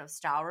season of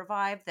Style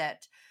Revive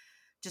that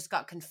just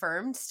got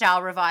confirmed,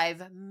 Style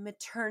Revive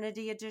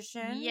Maternity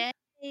Edition. Yay.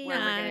 Where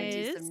we're going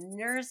to do some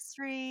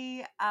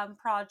nursery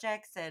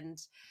projects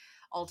and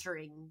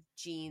altering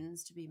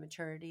jeans to be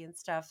maternity and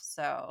stuff.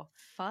 So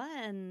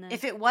fun.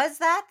 If it was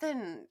that,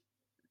 then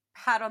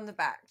pat on the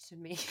back to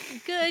me.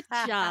 Good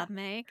job,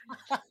 Meg.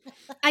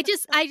 I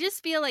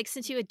just feel like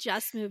since you had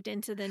just moved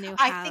into the new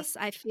house,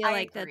 I feel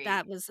like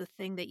that was the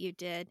thing that you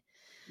did.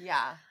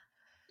 Yeah.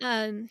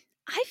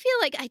 I feel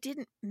like I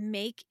didn't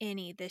make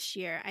any this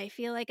year. I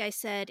feel like I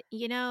said,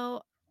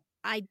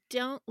 I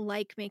don't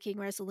like making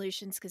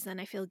resolutions because then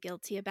I feel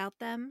guilty about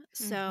them.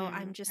 So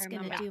I'm just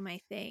going to do my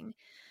thing.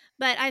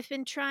 But I've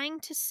been trying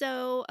to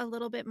sew a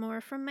little bit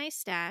more from my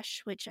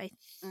stash, which I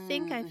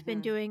think I've been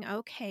doing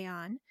okay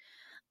on.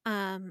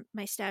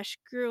 My stash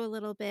grew a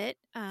little bit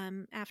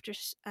after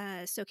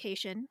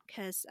Sewcation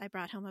because I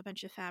brought home a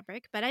bunch of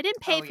fabric, but I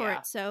didn't pay for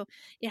it, so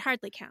it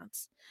hardly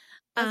counts.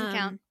 Doesn't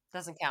count.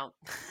 Doesn't count.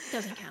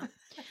 Doesn't count.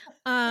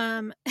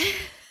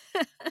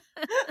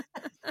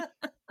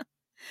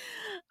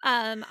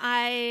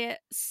 I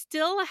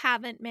still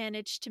haven't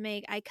managed to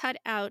make. I cut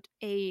out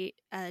a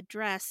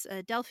dress,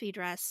 a Delphi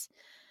dress,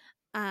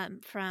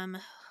 from.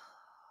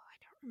 I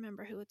don't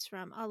remember who it's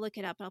from. I'll look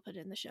it up. I'll put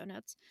it in the show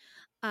notes.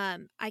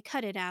 I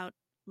cut it out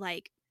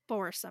like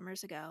 4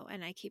 summers ago,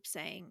 and I keep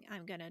saying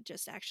I'm gonna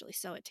just actually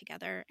sew it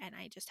together, and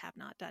I just have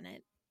not done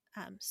it.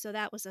 So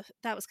that was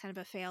kind of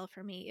a fail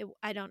for me.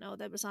 I don't know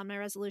that it was on my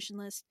resolution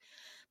list,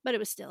 but it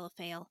was still a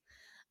fail.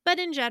 But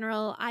in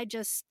general, I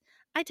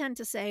tend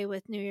to say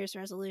with New Year's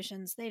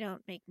resolutions, they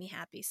don't make me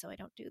happy, so I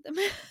don't do them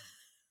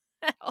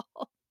at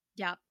all.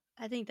 Yeah,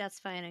 I think that's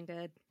fine and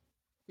good.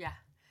 Yeah.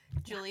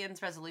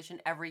 Julian's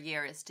resolution every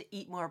year is to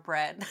eat more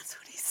bread. That's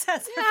what he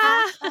says.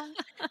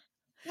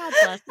 God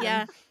bless him.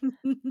 Yeah.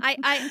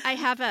 I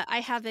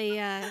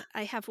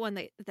have one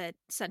that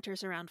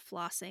centers around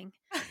flossing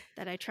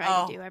that I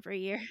try to do every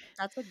year.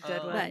 That's a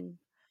good one.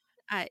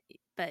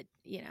 But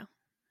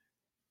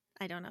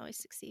I don't always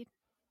succeed.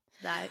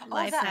 That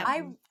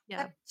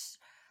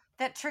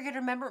triggered.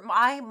 Remember,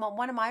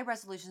 one of my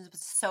resolutions was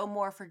sew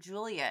more for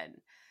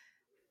Julian.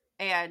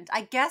 And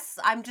I guess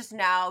I'm just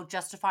now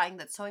justifying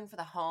that sewing for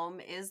the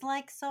home is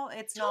like, so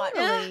it's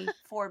totally. not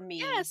for me.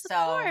 Yes, so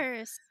of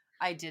course.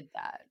 I did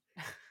that.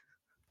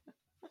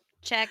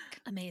 Check.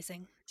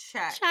 Amazing.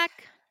 Check.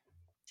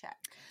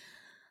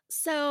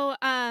 So,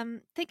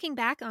 thinking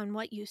back on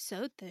what you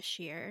sewed this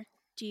year,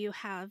 do you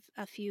have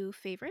a few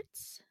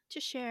favorites to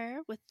share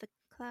with the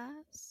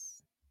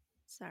class?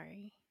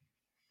 Sorry.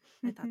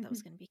 I thought that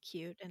was going to be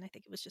cute, and I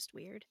think it was just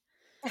weird.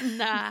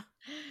 Nah.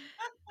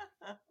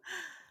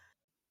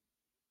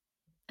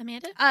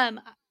 Amanda?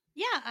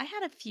 Yeah, I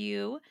had a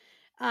few.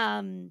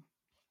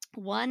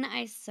 One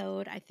I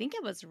sewed, I think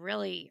it was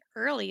really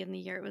early in the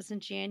year. It was in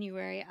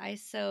January. I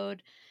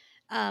sewed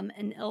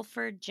an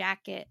Ilford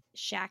jacket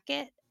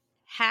shacket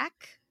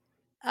hack.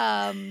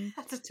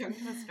 That's a tongue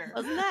twister.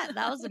 Wasn't that?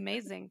 That was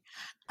amazing.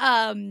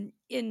 In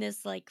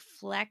this like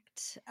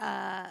flecked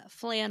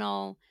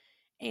flannel,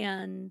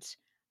 and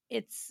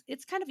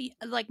it's kind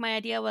of like, my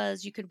idea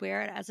was you could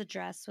wear it as a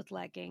dress with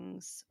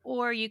leggings,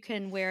 or you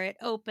can wear it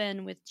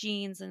open with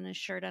jeans and a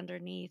shirt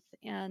underneath.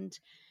 And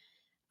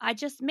I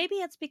just, maybe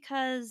it's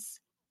because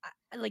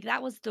like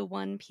that was the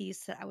one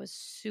piece that I was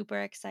super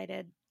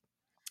excited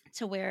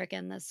to wear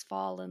again this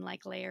fall and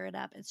like layer it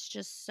up. It's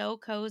just so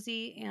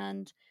cozy,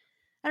 and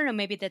I don't know,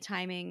 maybe the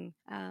timing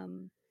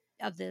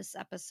of this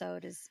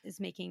episode is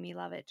making me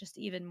love it just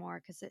even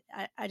more, because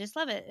I just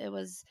love it.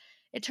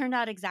 It turned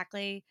out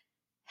exactly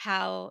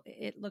how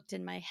it looked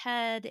in my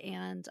head,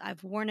 and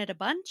I've worn it a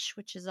bunch,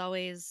 which is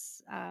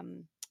always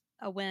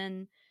a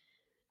win.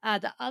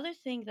 The other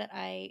thing that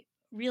I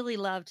really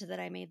loved that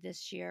I made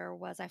this year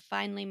was I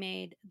finally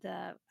made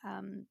the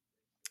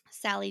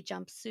Sally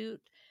jumpsuit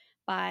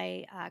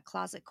by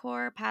Closet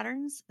Core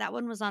Patterns. That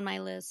one was on my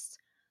list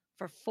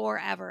for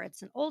forever.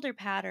 It's an older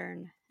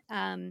pattern,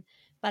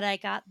 but I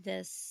got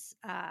this,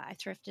 I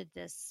thrifted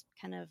this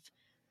kind of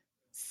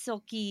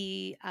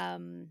silky,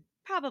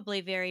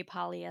 probably very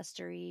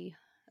polyester-y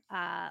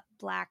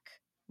black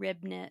rib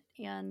knit,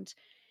 and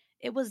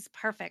it was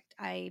perfect.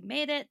 I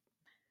made it.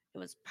 It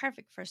was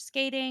perfect for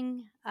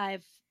skating.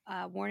 I've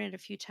worn it a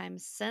few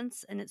times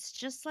since, and it's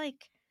just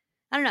like,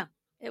 I don't know.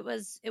 It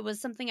was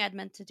something I'd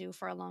meant to do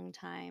for a long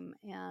time.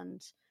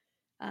 And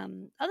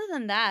other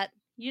than that,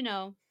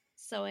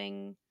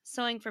 sewing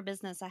for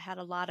business, I had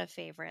a lot of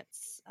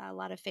favorites, a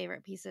lot of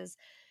favorite pieces.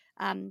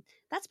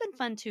 That's been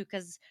fun too,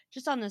 because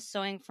just on the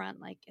sewing front,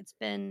 like, it's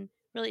been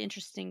really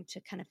interesting to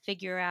kind of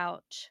figure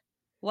out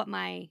what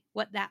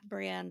that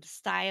brand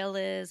style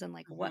is, and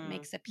like what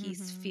makes a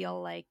piece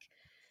feel like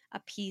a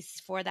piece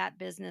for that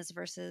business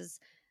versus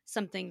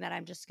something that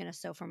I'm just going to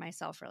sew for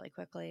myself really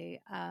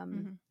quickly.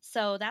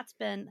 So that's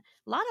been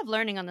a lot of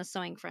learning on the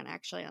sewing front,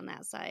 actually, on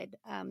that side.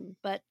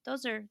 But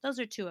those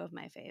are two of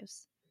my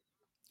faves.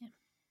 Yeah.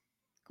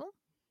 Cool.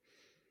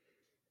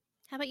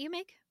 How about you,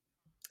 Meg?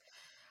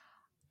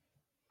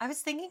 I was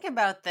thinking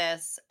about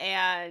this,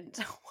 and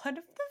one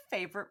of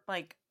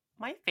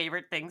my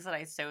favorite things that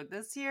I sewed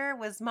this year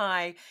was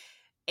my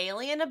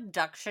alien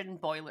abduction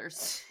boiler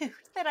suit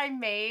that I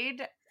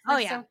made for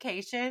this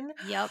occasion.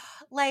 Yep.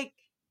 Like,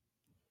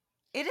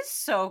 it is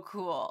so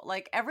cool.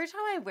 Like, every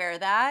time I wear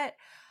that,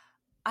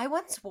 I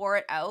once wore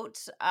it out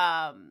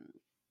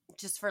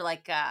just for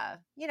like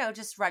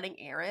just running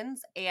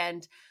errands,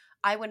 and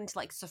I went into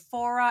like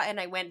Sephora, and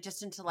I went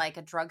just into like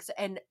a drugstore,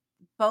 and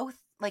both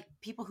like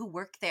people who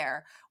work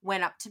there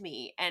went up to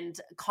me and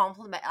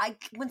compliment.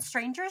 When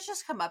strangers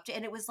just come up to,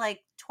 and it was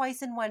like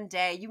twice in one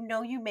day,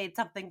 you made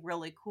something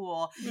really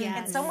cool. Yes.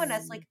 And someone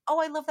is like,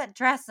 "Oh, I love that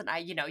dress," and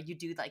you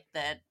do like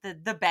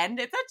the bend.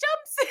 It's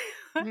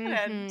a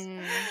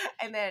jumpsuit,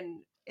 and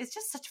then it's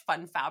just such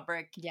fun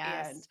fabric.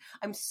 Yes. And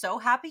I'm so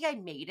happy I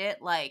made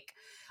it. Like,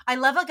 I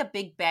love like a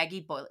big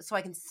baggy boiler, so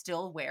I can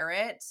still wear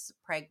it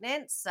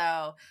pregnant.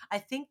 So I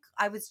think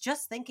I was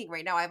just thinking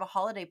right now, I have a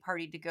holiday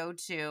party to go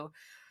to.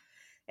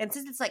 And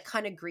since it's like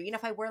kind of green,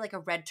 if I wear like a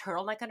red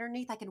turtleneck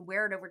underneath, I can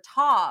wear it over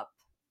top,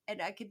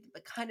 and I could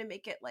kind of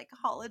make it like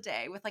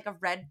holiday with like a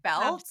red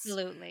belt.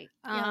 Absolutely.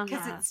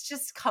 Because it's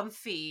just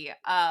comfy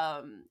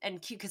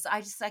and cute, because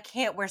I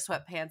can't wear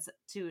sweatpants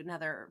to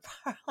another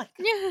part.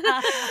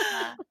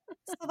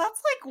 So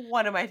that's like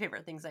one of my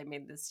favorite things I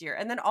made this year.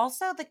 And then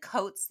also the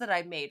coats that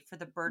I made for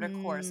the Berta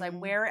course. I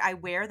wear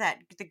that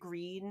the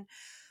green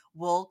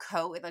wool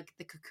coat with like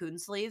the cocoon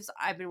sleeves.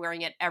 I've been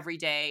wearing it every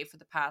day for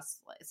the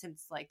past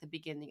since like the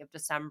beginning of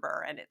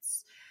December, and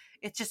it's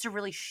just a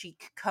really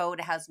chic coat.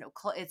 It has no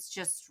it's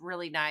just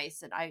really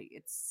nice, and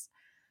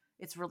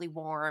it's really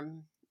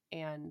warm,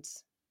 and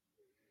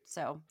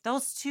so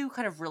those two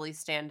kind of really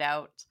stand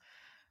out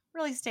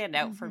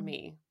for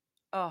me.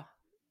 Oh,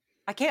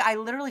 I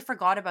literally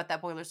forgot about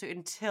that boiler suit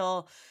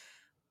until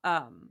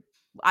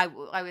I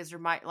was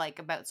reminded like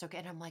about Soka,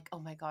 and I'm like, oh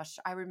my gosh,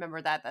 I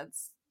remember that.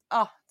 That's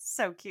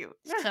so cute.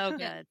 So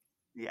good.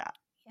 Yeah.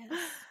 Yes.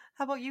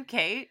 How about you,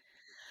 Kate?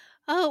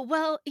 Oh,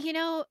 well,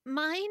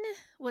 mine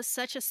was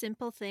such a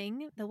simple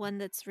thing. The one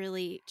that's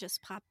really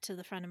just popped to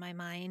the front of my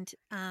mind.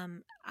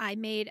 I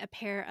made a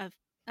pair of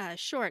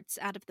shorts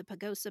out of the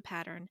Pagosa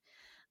pattern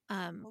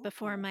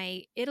before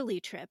my Italy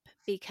trip,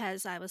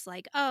 because I was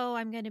like, oh,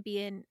 I'm going to be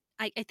in.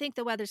 I think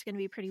the weather's going to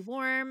be pretty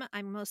warm.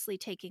 I'm mostly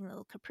taking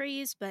little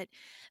capris, but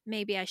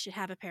maybe I should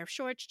have a pair of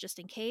shorts just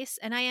in case.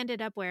 And I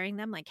ended up wearing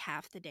them like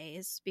half the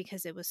days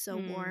because it was so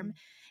warm,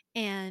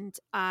 and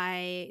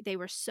they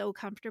were so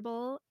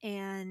comfortable,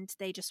 and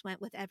they just went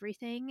with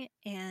everything.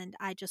 And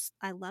I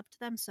loved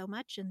them so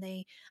much, and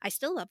I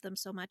still love them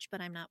so much,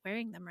 but I'm not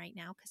wearing them right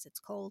now because it's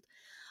cold.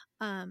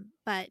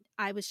 But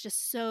I was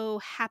just so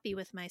happy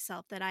with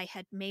myself that I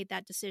had made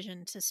that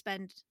decision to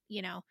spend,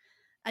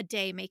 a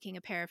day making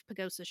a pair of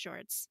Pagosa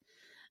shorts.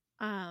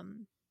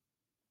 And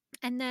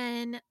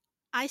then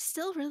I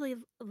still really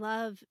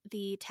love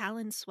the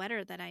Talon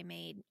sweater that I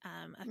made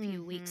a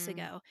few weeks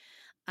ago.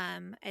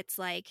 It's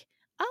like,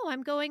 oh,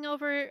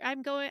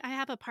 I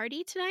have a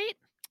party tonight.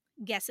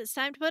 Guess it's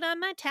time to put on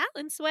my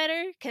Talon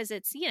sweater, because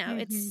it's,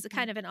 it's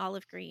kind of an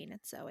olive green,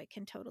 and so it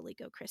can totally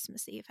go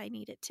Christmassy if I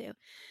need it to.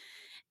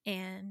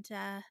 And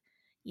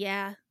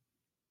yeah,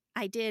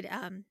 I did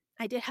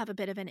have a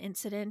bit of an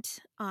incident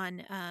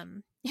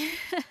on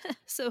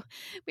so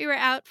we were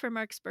out for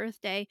Mark's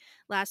birthday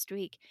last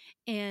week,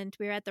 and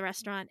we were at the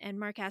restaurant, and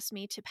Mark asked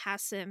me to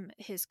pass him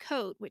his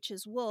coat, which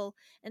is wool.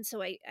 And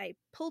so I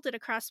pulled it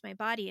across my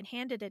body and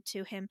handed it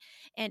to him,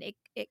 and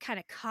it kind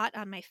of caught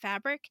on my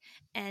fabric,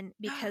 and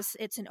because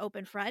it's an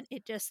open front,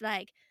 it just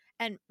like,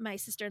 and my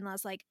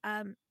sister-in-law's like,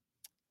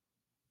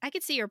 I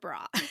could see your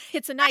bra.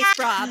 It's a nice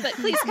bra, but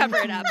please cover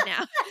it up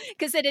now,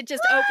 because it had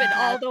just opened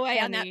all the way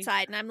on that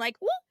side, and I'm like,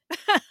 whoop.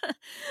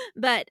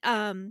 But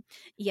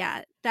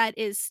yeah,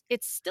 it's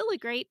still a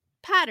great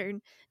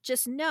pattern.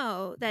 Just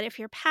know that if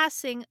you're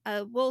passing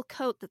a wool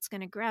coat that's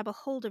going to grab a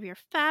hold of your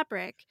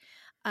fabric,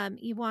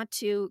 you want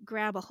to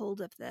grab a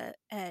hold of the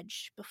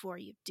edge before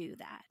you do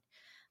that,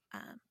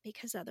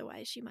 because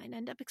otherwise you might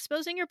end up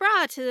exposing your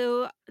bra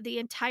to the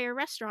entire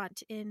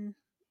restaurant in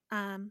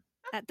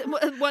at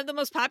one of the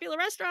most popular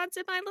restaurants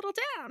in my little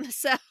town.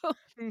 So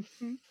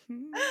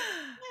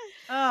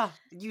oh,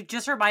 you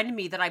just reminded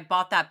me that I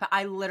bought that, but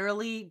I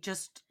literally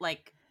just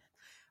like,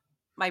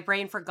 my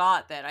brain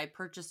forgot that I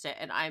purchased it,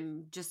 and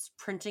I'm just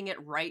printing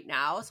it right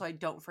now so I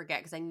don't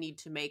forget, because I need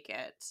to make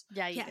it.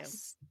 Yeah, you do.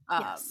 Yes,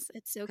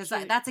 it's so cute.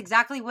 Because that's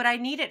exactly what I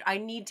needed. I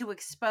need to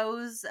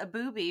expose a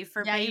boobie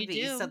for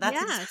babies. So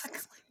that's exactly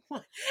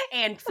what,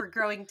 and for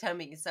growing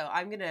tummy. So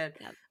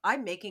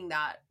I'm making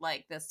that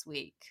like this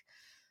week.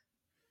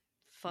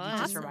 Fun.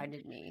 You just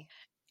reminded me.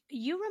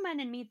 You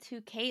reminded me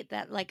too, Kate,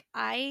 that like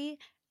I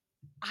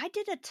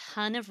did a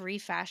ton of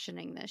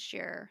refashioning this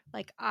year.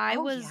 Like I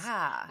was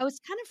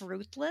kind of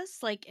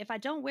ruthless. Like if I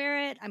don't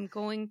wear it, I'm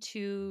going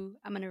to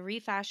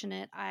refashion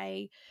it.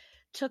 I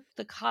took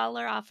the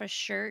collar off a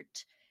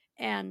shirt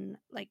and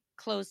like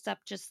closed up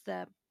just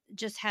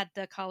had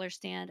the collar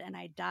stand, and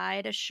I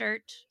dyed a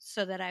shirt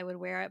so that I would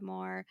wear it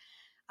more.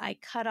 I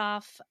cut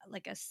off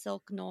like a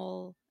silk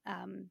knoll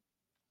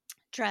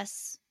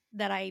dress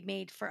that I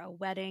made for a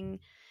wedding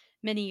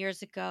many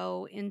years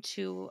ago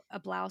into a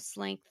blouse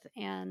length,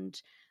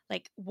 and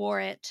like wore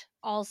it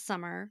all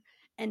summer.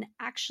 And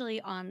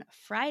actually on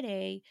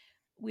Friday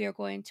we are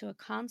going to a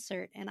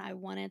concert, and I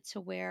wanted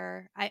to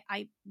wear,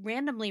 I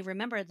randomly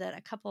remember that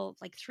a couple,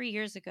 like 3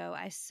 years ago,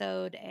 I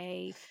sewed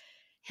a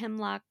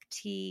hemlock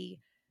tea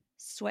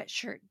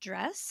sweatshirt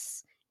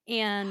dress,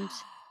 and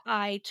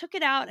I took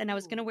it out and I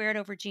was going to wear it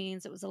over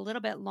jeans. It was a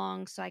little bit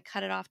long, so I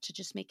cut it off to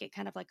just make it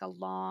kind of like a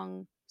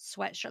long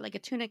sweatshirt, like a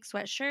tunic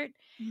sweatshirt.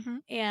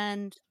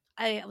 And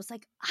I was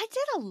like, I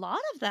did a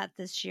lot of that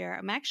this year.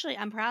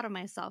 I'm proud of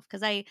myself,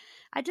 because I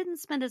didn't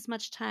spend as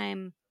much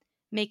time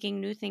making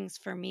new things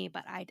for me,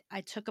 but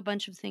I took a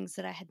bunch of things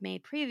that I had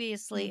made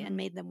previously and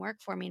made them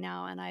work for me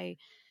now, and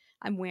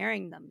I'm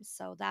wearing them.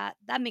 So that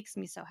makes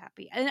me so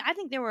happy. And I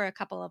think there were a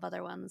couple of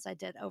other ones I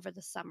did over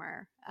the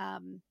summer.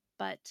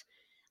 But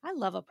I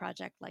love a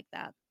project like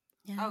that.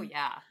 Yeah. Oh,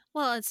 yeah.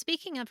 Well, and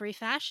speaking of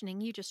refashioning,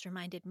 you just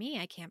reminded me,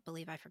 I can't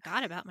believe I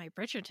forgot about my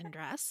Bridgerton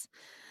dress.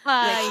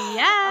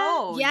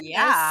 Oh, Yes,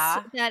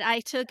 yeah. that I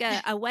took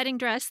a wedding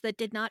dress that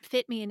did not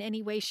fit me in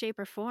any way, shape,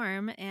 or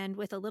form, and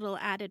with a little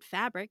added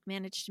fabric,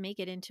 managed to make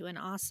it into an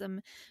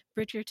awesome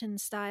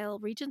Bridgerton-style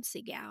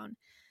Regency gown.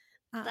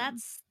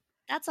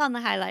 That's on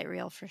the highlight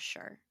reel for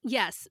sure.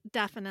 Yes,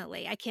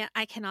 definitely.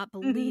 I cannot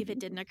believe it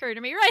didn't occur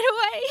to me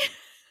right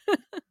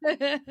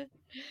away.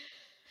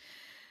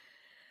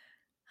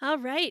 All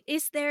right.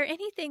 Is there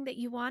anything that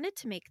you wanted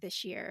to make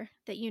this year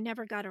that you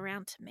never got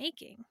around to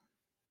making?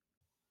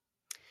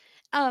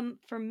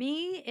 For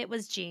me, it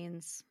was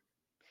jeans.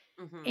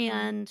 Mm-hmm.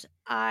 And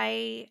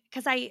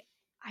because I've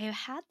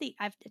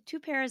 2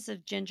 pairs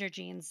of ginger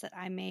jeans that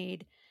I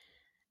made,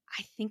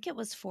 I think it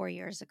was 4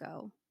 years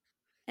ago.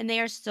 And they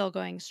are still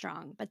going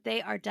strong, but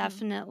they are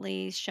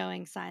definitely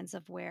showing signs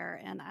of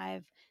wear. And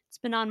it's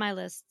been on my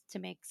list to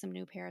make some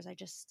new pairs. I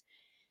just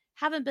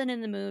haven't been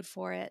in the mood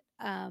for it.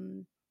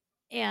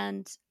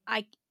 And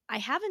I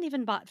haven't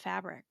even bought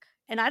fabric.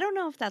 And I don't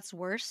know if that's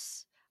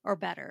worse or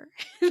better.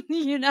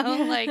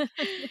 Like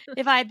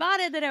if I had bought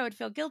it, then I would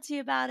feel guilty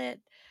about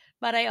it.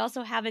 But I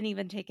also haven't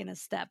even taken a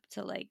step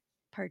to like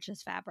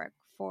purchase fabric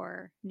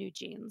for new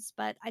jeans.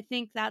 But I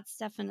think that's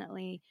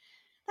definitely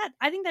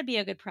I think that'd be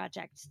a good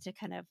project to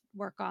kind of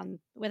work on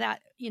without,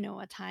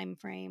 a time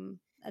frame,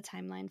 a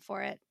timeline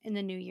for it in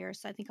the new year.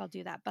 So I think I'll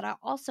do that. But I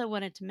also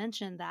wanted to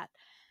mention that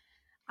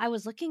I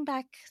was looking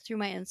back through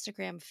my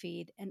Instagram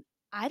feed and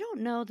I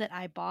don't know that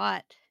I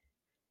bought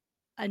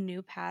a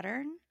new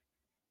pattern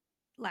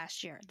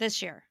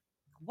this year.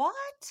 What?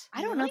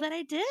 I don't know that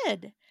I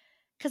did.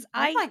 Because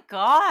Oh my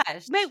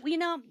gosh.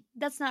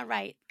 that's not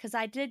right. Because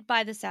I did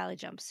buy the Sally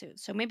jumpsuit.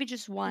 So maybe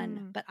just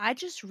one. But I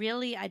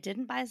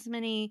didn't buy as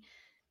many.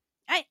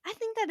 I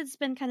think that it's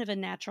been kind of a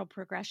natural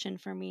progression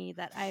for me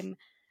that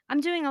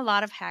I'm doing a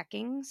lot of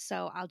hacking.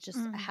 So I'll just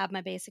have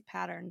my basic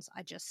patterns.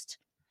 I just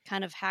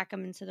kind of hack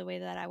them into the way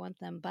that I want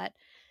them. But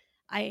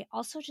I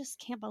also just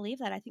can't believe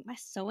that. I think my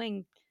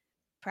sewing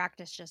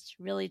practice just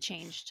really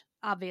changed,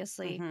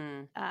 obviously,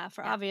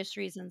 for obvious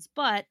reasons.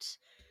 But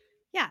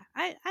yeah,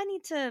 I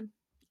need to,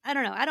 I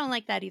don't know. I don't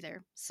like that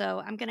either. So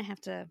I'm going to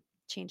have to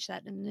change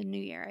that in the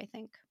new year, I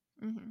think.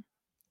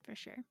 For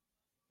sure.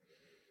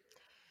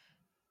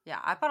 Yeah,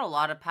 I bought a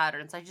lot of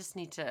patterns.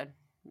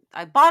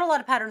 I bought a lot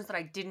of patterns that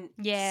I didn't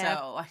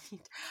sew.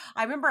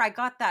 I remember I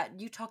got that,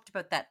 you talked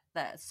about the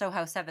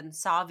Soho 7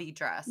 Savi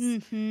dress.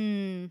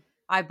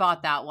 I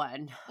bought that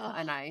one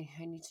and I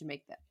need to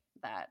make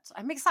that.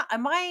 I'm excited.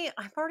 I'm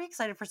already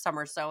excited for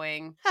summer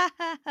sewing.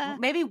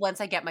 Maybe once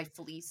I get my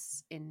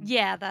fleece in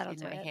that'll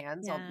do my it.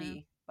 hands, I'll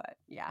be, but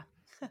yeah.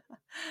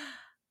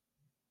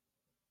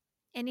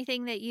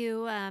 Anything that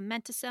you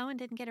meant to sew and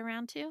didn't get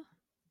around to?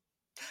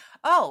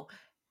 Oh,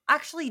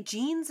 actually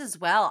jeans as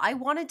well. I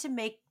wanted to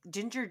make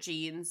ginger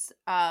jeans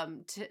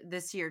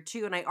this year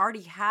too, and I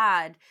already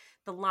had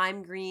the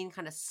lime green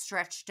kind of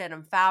stretched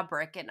denim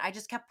fabric and I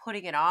just kept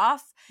putting it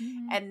off.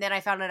 And then I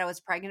found out I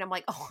was pregnant. I'm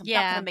like, oh, I'm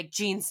not gonna make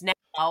jeans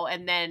now.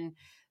 And then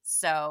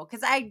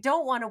because I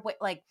don't want to wait,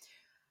 like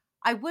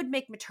I would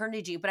make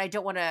maternity, but I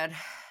don't want to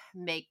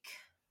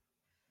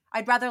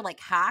I'd rather like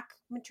hack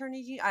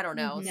maternity. I don't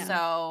know.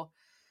 So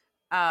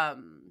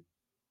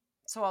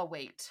I'll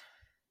wait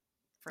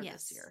for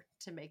this year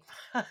to make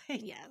my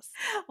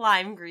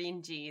lime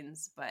green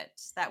jeans, but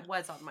that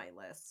was on my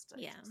list.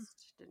 I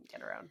just didn't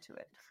get around to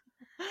it.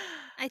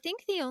 I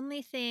think the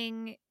only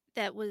thing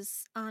that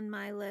was on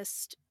my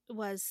list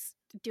was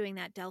doing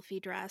that Delphi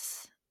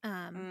dress.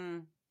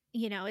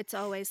 It's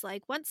always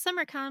like once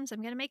summer comes,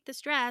 I'm going to make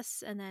this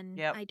dress, and then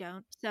I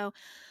don't. So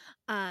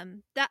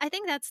I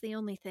think that's the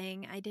only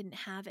thing. I didn't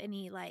have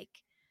any like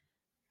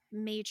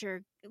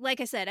major,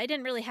 like I said, I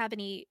didn't really have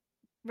any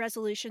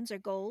resolutions or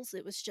goals.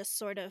 It was just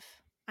sort of,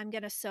 I'm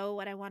going to sew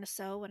what I want to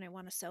sew when I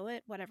want to sew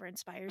it, whatever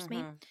inspires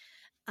me.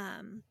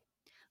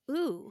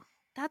 Ooh,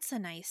 that's a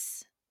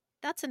nice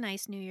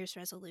New Year's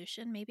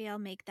resolution. Maybe I'll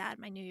make that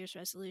my New Year's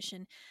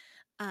resolution.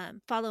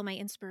 Follow my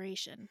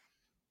inspiration.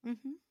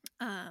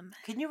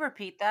 Can you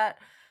repeat that?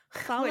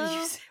 Follow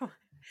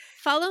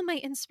my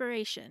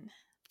inspiration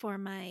for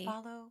my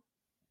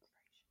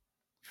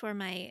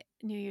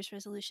New Year's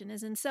resolution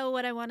is and sew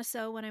what I want to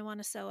sew when I want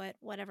to sew it,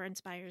 whatever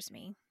inspires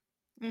me.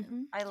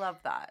 I love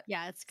that.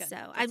 Yeah, it's good.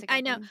 So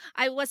I know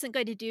I wasn't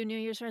going to do New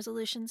Year's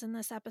resolutions in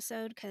this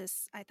episode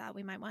because I thought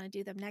we might want to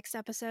do them next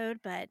episode,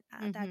 but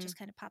that just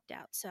kind of popped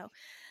out. So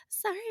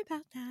sorry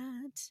about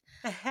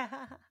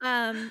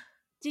that.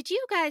 Did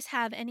you guys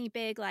have any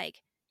big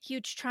like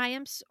huge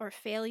triumphs or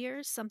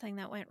failures? Something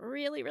that went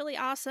really, really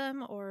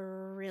awesome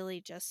or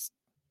really just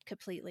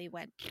completely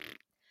went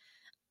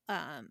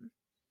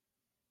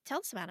tell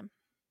us about them.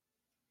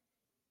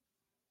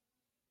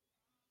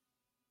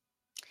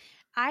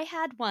 I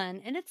had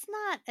one, and it's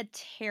not a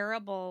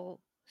terrible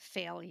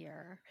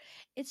failure.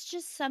 It's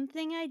just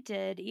something I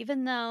did,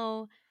 even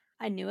though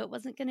I knew it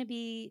wasn't going to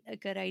be a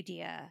good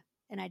idea,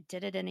 and I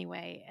did it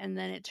anyway. And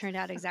then it turned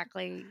out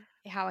exactly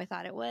how I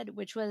thought it would,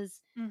 which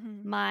was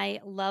my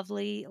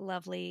lovely,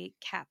 lovely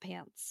cat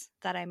pants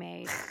that I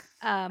made.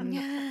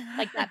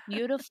 Like that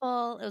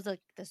beautiful, it was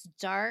like this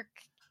dark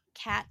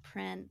cat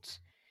print.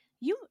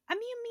 You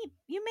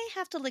may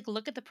have to like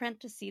look at the print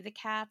to see the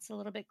cats a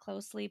little bit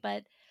closely,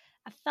 but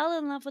I fell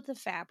in love with the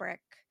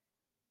fabric.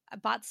 I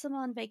bought some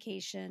on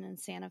vacation in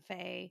Santa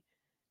Fe.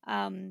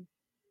 I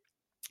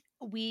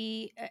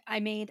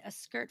made a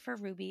skirt for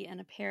Ruby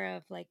and a pair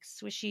of like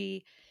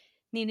swishy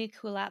Nini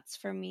culottes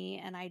for me,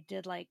 and I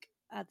did like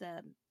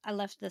I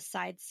left the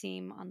side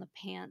seam on the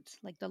pant,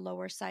 like the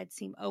lower side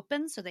seam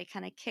open, so they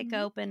kind of kick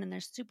open and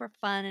they're super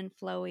fun and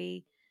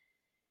flowy.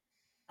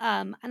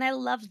 And I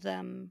love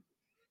them,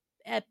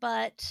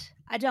 but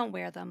I don't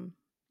wear them.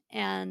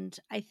 And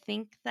I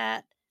think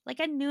that, like,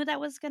 I knew that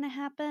was going to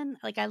happen.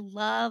 Like, I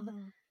love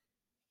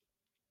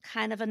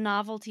kind of a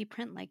novelty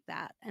print like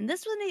that. And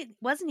this one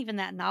wasn't even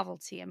that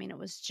novelty. I mean, it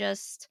was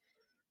just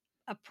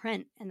a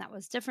print, and that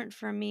was different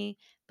for me.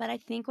 But I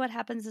think what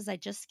happens is I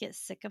just get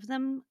sick of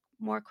them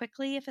more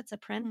quickly if it's a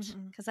print,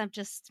 because I'm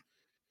just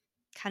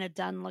kind of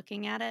done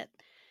looking at it.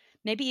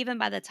 Maybe even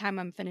by the time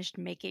I'm finished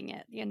making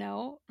it, you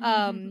know?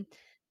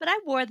 But I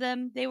wore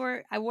them.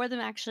 I wore them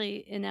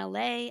actually in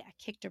LA. I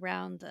kicked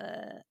around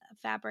the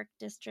fabric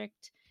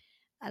district.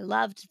 I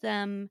loved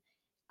them.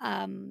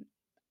 And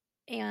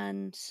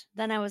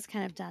then I was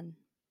kind of done.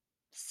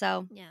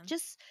 So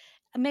just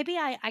maybe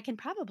I can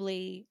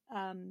probably,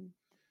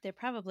 they're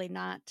probably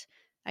not,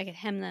 I could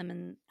hem them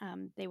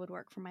and they would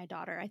work for my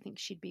daughter. I think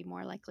she'd be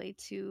more likely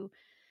to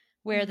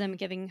wear them,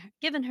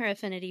 given her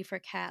affinity for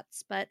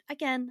cats. But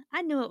again,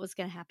 I knew it was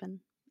going to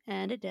happen,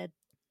 and it did.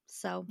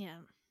 So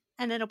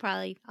and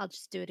I'll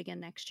just do it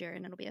again next year,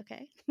 and it'll be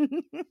okay.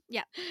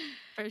 Yeah,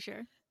 for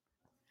sure.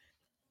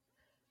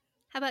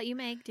 How about you,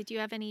 Meg? Did you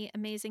have any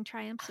amazing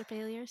triumphs or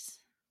failures?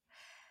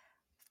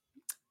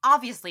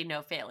 Obviously,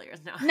 no failures.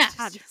 No,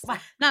 obviously.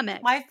 Not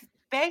Meg. My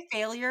big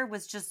failure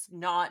was just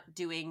not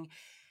doing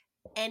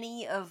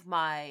any of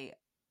my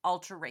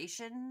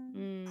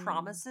alteration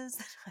promises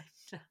that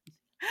I've done.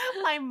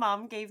 My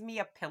mom gave me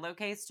a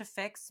pillowcase to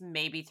fix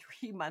maybe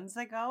 3 months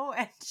ago,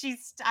 and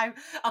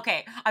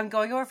I'm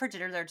going over for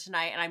dinner there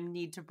tonight, and I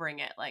need to bring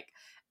it. Like,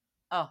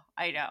 oh,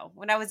 I know.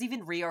 When I was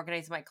even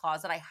reorganizing my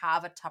closet, I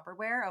have a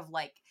Tupperware of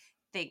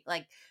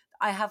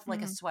I have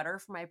like a sweater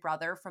for my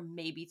brother from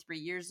maybe 3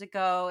 years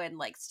ago, and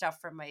like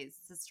stuff from my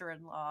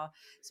sister-in-law.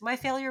 So my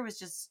failure was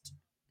just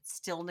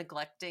still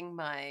neglecting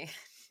my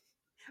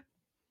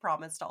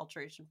promised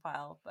alteration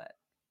pile, but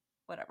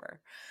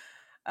whatever.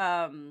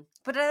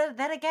 But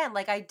then again,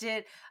 like I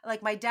did,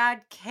 like my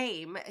dad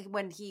came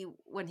when he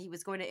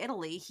was going to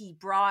Italy. He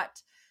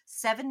brought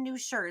 7 new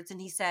shirts,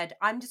 and he said,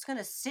 "I'm just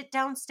gonna sit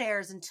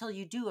downstairs until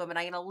you do them, and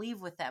I'm gonna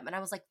leave with them." And I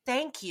was like,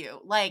 "Thank you."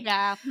 Like,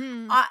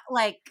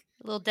 like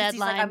a little deadline. He's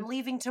like, "I'm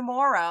leaving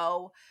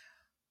tomorrow,"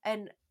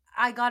 and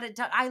I got it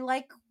done. I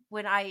like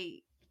when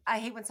I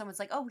hate when someone's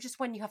like, "Oh, just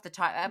when you have the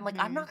time." I'm like,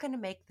 I'm not gonna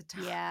make the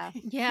time.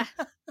 Yeah.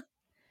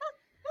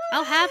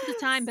 I'll have the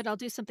time, but I'll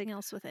do something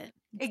else with it.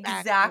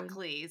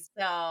 Exactly.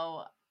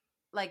 So,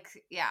 like,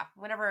 yeah,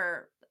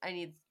 whenever I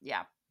need,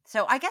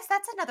 So I guess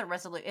that's another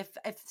resolution.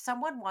 If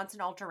someone wants an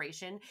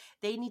alteration,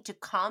 they need to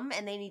come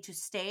and they need to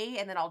stay,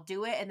 and then I'll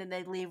do it, and then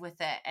they leave with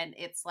it, and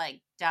it's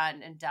like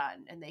done,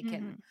 and they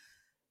can,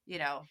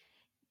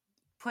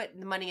 put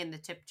the money in the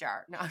tip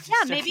jar. No,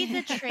 maybe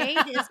the trade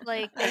is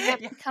like they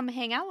have to come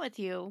hang out with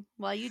you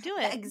while you do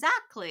it.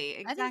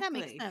 Exactly. I think that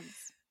makes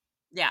sense.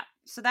 Yeah.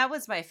 So that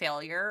was my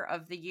failure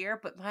of the year,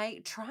 but my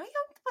triumph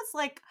was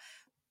like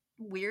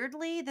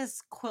weirdly the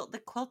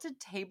quilted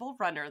table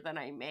runner that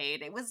I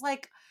made. It was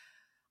like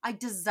I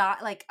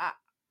designed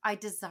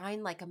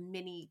like a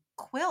mini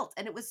quilt,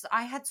 and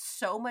I had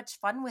so much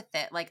fun with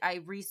it. Like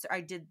I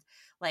did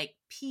like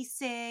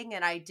piecing,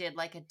 and I did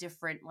like a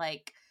different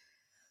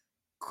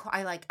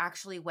I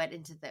actually went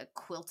into the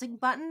quilting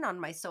button on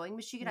my sewing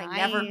machine. Nice. I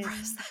never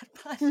pressed that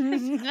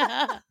button.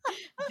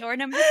 Door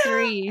number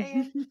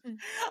 3.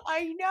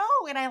 I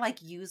know. And I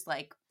used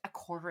a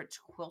 1/4-inch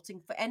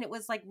quilting and it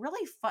was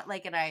really fun.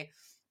 And I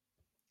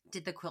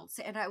did the quilts,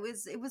 and it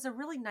was a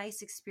really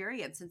nice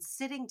experience. And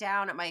sitting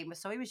down at my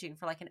sewing machine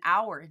for an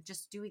hour and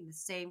just doing the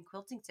same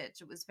quilting stitch,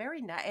 it was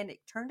very nice, and it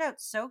turned out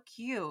so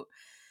cute.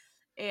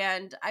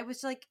 And I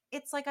was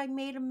it's like I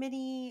made a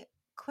mini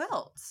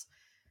quilt.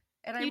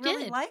 And I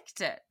really liked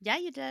it. Yeah,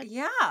 you did.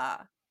 Yeah.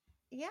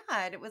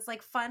 And it was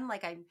fun.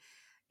 I'm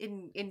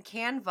in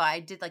Canva, I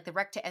did the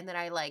rectangle, and then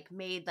I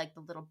made the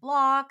little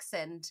blocks,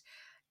 and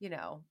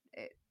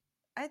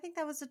I think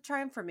that was a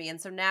triumph for me. And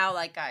so now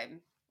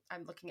I'm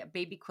looking at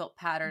baby quilt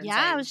patterns.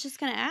 Yeah, I was just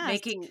gonna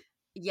ask.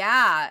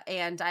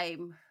 And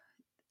I'm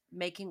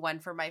making one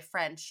for my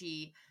friend.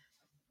 She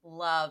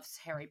loves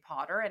Harry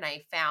Potter, and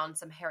I found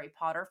some Harry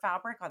Potter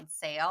fabric on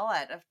sale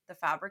at the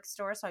fabric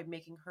store, so I'm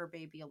making her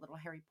baby a little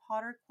Harry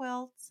Potter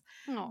quilt.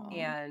 Aww.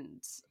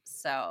 And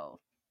so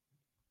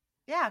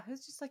it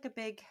was just a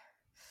big,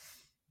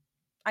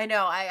 I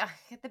know, I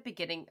at the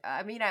beginning,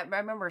 I mean, I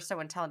remember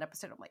someone telling an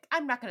episode,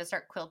 I'm not going to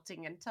start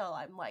quilting until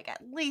I'm at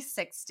least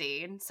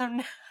 60, and so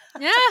now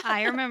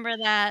I remember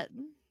that.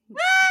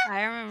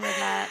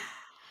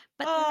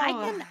 But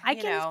I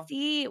can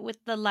see with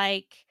the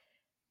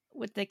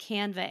with the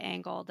Canva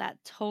angle,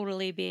 that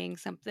totally being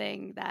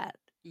something that,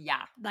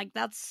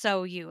 that's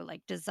so you,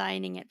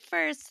 designing it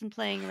first and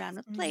playing around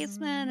with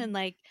placement, and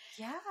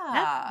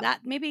that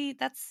maybe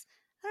that's,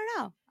 I don't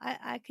know,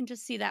 I can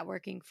just see that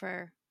working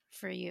for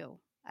you.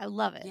 I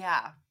love it.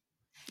 Yeah.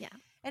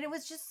 And it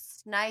was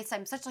just nice.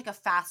 I'm such a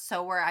fast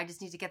sewer. I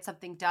just need to get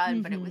something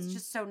done, but it was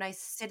just so nice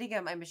sitting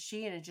at my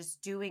machine and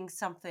just doing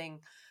something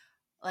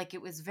Like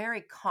it was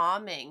very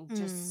calming,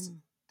 just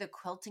Mm. the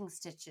quilting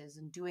stitches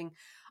and doing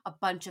a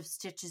bunch of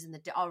stitches in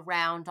the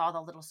around all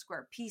the little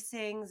square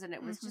piecings, and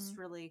it was just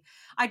really.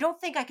 I don't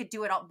think I could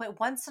do it all, but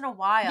once in a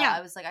while, Yeah.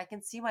 I was like, I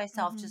can see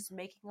myself just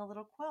making a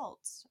little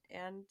quilt,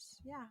 and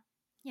yeah.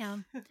 Yeah.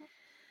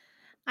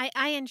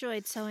 I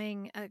enjoyed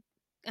sewing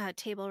a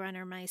table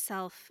runner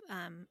myself.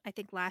 I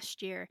think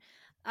last year,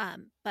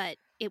 but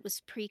it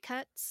was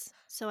pre-cuts,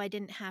 so I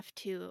didn't have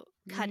to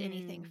cut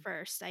anything Mm.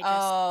 first. I just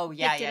Oh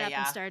yeah, picked it yeah, up and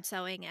yeah. started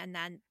sewing, and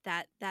then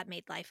that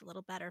made life a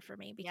little better for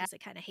me Yeah. because I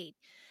kind of hate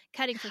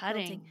cutting for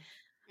quilting.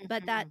 Cutting.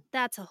 But Mhm.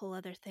 that's a whole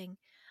other thing.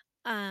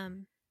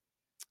 Um,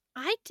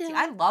 I See,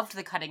 I don't. loved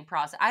the cutting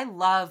process. I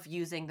love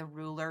using the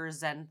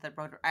rulers and the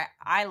rotor.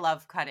 I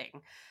love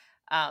cutting.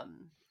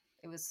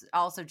 It was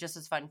also just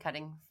as fun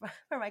cutting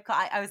for my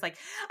class. I was like,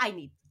 I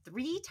need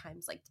 3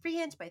 times like 3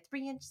 inch by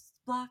 3 inch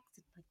blocks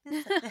like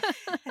this.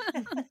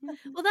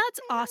 Well, that's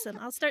awesome.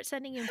 I'll start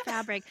sending you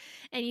fabric,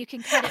 and you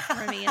can cut it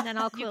for me, and then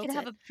I'll You could quilt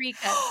have it. a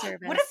pre-cut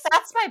What if service.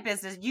 that's my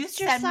business? You It's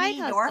your send side me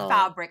your hustle.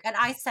 fabric and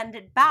I send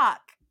it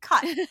back.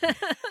 Cut. There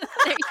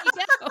you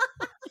go.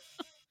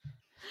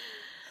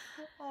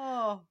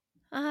 Oh,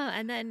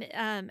 And then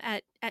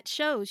at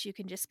shows, you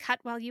can just cut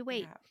while you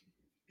wait. yeah.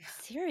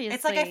 Seriously.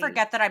 It's like I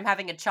forget that I'm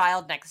having a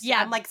child next year.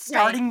 Yeah, I'm like right.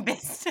 starting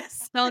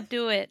business. Don't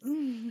do it.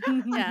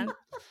 Yeah.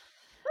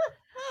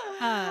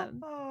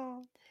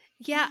 Oh.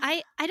 Yeah,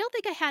 I don't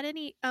think I had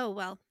any. Oh,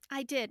 well,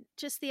 I did.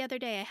 Just the other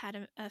day, I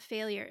had a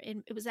failure,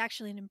 and it was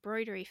actually an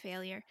embroidery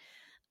failure.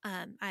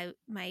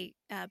 My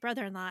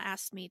brother-in-law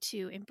asked me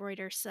to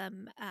embroider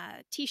some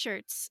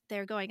T-shirts.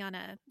 They're going on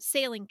a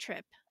sailing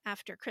trip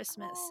after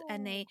Christmas,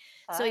 and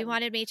Oh, so he fun.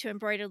 wanted me to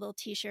embroider little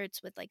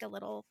T-shirts with like a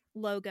little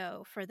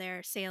logo for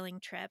their sailing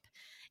trip,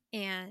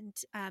 and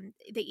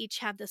they each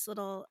have this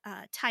little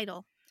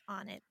title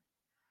on it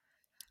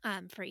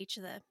for each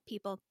of the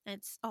people.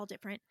 It's all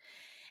different.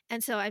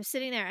 And so I'm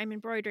sitting there, I'm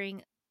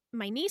embroidering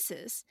my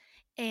nieces,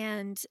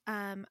 and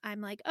I'm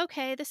like,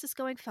 okay, this is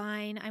going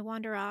fine. I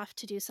wander off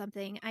to do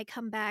something. I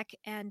come back,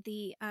 and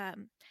the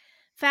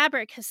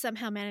fabric has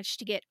somehow managed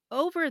to get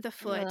over the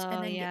foot and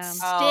Oh, then get yeah.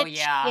 Oh stitched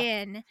yeah.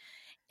 in.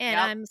 And Yep.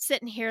 I'm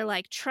sitting here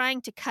like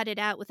trying to cut it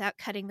out without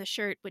cutting the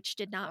shirt, which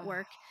did not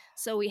work.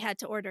 So we had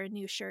to order a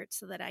new shirt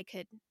so that I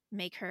could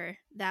make her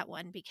that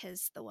one,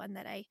 because the one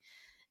that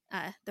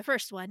the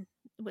first one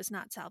was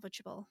not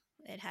salvageable.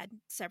 It had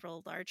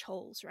several large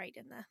holes right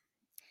in the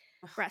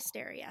breast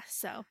area.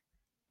 So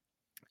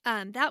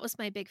that was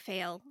my big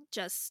fail.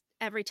 Just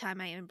every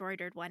time I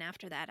embroidered one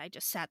after that, I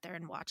just sat there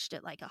and watched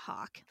it like a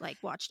hawk, like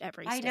watched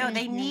every I stitch. know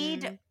they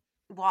need Mhm.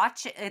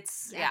 watch it.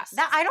 It's yeah. Yes.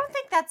 That I don't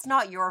think that's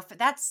not your.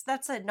 That's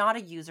not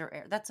a user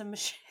error. That's a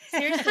machine.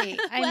 Seriously,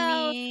 I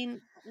Well,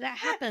 mean, that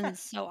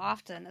happens so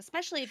often,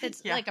 especially if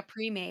it's Yeah. like a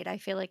pre-made. I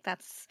feel like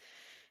that's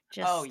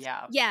Oh just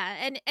yeah. yeah,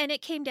 and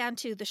it came down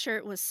to the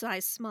shirt was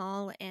size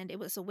small, and it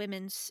was a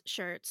women's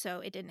shirt, so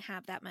it didn't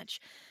have that much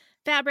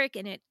fabric,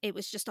 and it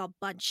was just all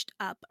bunched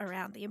up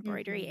around the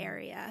embroidery Mhm.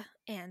 area,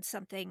 and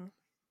something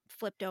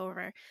flipped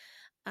over.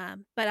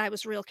 But I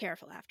was real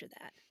careful after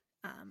that.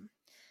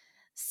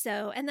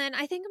 So, and then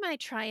I think my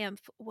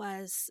triumph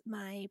was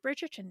my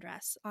Bridgerton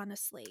dress,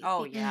 honestly,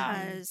 Oh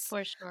yeah. because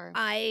for sure.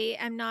 I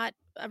am not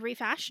a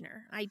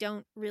refashioner. I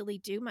don't really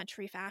do much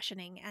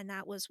refashioning, and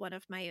that was one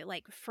of my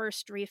like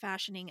first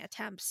refashioning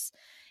attempts,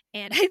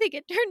 and I think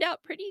it turned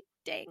out pretty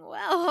dang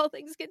well, all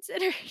things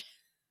considered.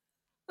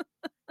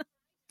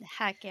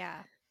 Heck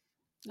yeah.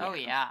 Oh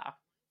yeah.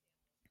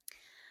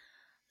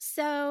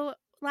 So,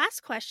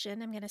 last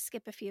question. I'm going to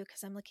skip a few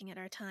because I'm looking at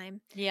our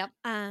time. Yep.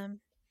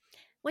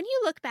 When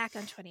you look back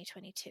on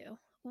 2022,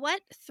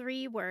 what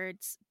 3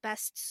 words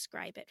best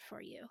describe it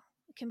for you?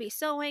 It can be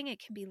sewing,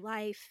 it can be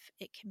life,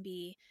 it can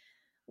be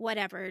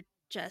whatever,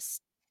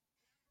 just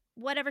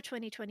whatever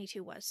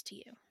 2022 was to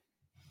you.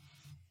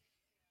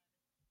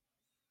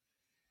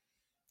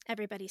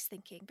 Everybody's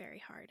thinking very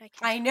hard. I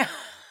can know.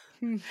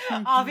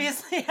 Mhm.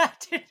 Obviously, I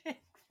didn't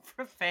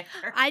prepare.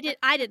 I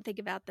didn't think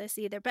about this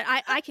either, but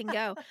I can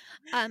go.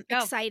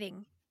 Go.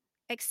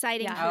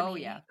 Exciting Yeah. for Oh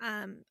me. yeah.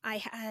 I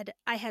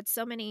had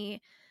so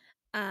many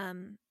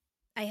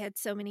I had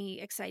so many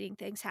exciting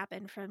things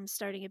happen, from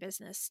starting a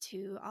business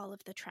to all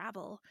of the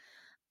travel.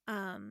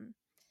 Um,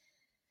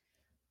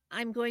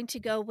 I'm going to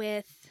go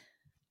with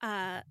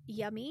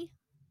yummy,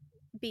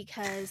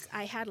 because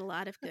I had a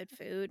lot of good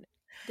food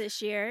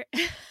this year.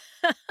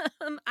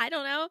 I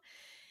don't know.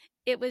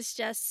 It was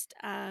just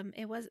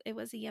it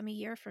was a yummy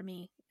year for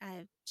me.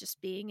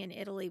 Just being in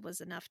Italy was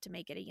enough to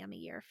make it a yummy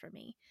year for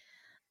me.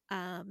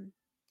 Um,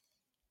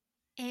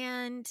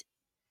 and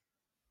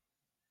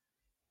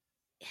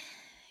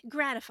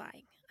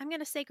gratifying. I'm going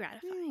to say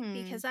gratifying, Hmm.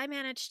 because I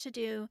managed to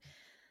do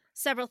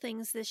several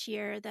things this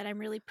year that I'm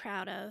really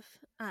proud of.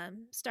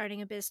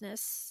 Starting a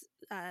business,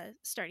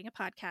 starting a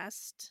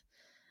podcast.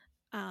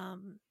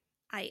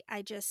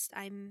 I just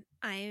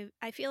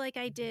I feel like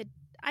I did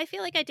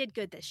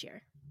good this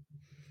year.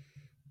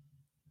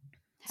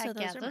 So Heck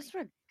yeah, those are those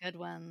mine. were good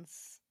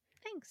ones.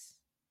 Thanks.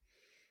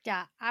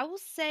 Yeah, I will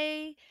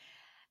say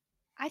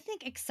I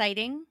think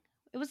exciting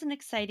it was an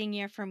exciting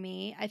year for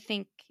me. I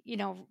think,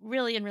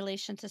 really in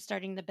relation to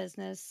starting the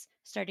business,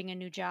 starting a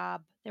new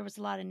job, there was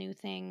a lot of new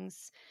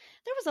things.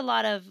 There was a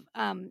lot of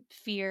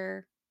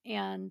fear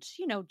and,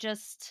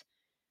 just,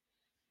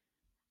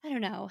 I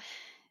don't know,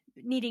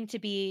 needing to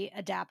be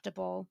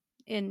adaptable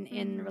in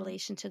Mm.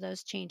 relation to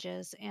those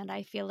changes. And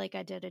I feel like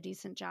I did a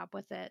decent job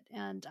with it.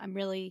 And I'm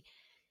really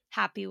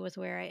happy with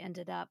where I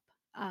ended up.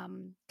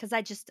 Because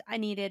I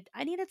needed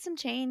some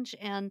change,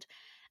 and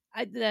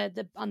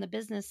the on the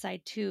business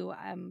side too.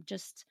 I'm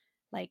just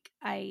like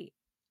I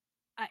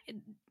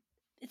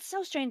it's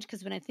so strange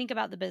because when I think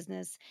about the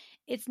business,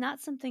 it's not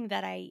something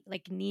that I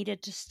like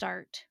needed to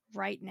start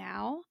right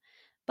now,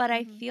 but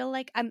I Mhm. feel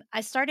like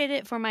I started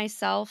it for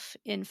myself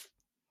in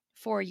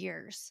 4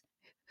 years.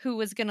 Who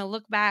was going to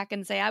look back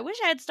and say, I wish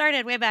I had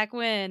started way back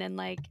when, and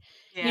like,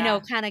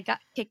 Yeah. kind of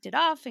got kicked it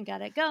off and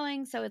got it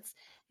going. So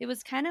it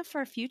was kind of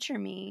for future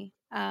me,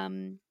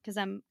 because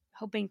I'm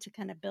hoping to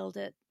kind of build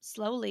it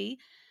slowly,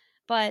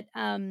 but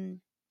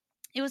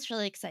it was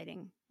really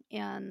exciting.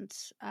 And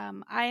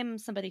I am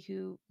somebody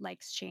who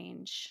likes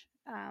change,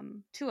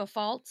 to a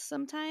fault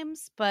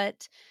sometimes,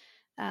 but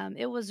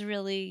it was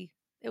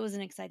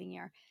an exciting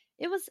year.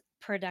 It was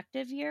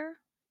productive year.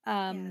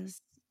 Um,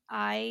 Yes.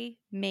 I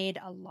made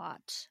a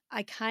lot.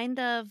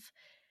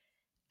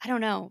 I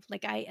don't know,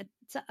 like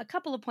it's a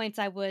couple of points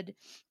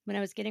when I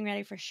was getting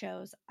ready for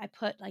shows, I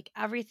put like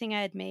everything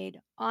I had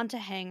made onto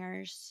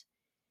hangers,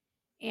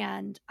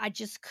 and I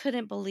just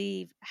couldn't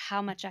believe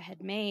how much I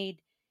had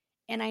made.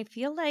 And I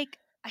feel like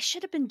I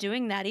should have been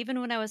doing that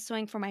even when I was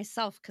sewing for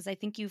myself, because I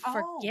think you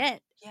Oh,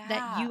 forget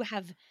that yeah. you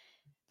have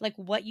like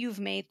what you've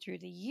made through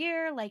the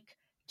year. Like,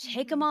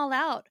 take them Mhm. all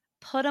out,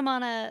 put them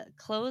on a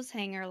clothes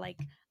hanger,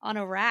 like on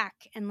a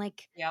rack, and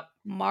like Yep.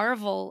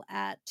 marvel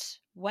at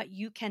what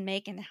you can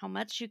make and how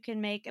much you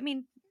can make. I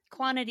mean,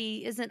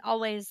 quantity isn't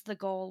always the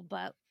goal,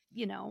 but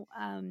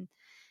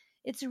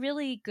it's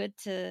really good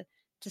to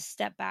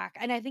step back.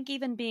 And I think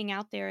even being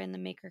out there in the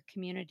maker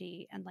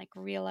community and like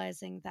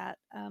realizing that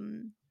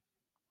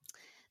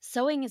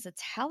sewing is a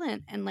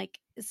talent, and like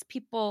as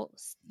people,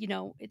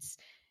 it's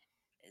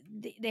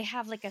they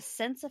have like a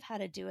sense of how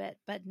to do it,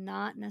 but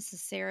not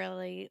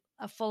necessarily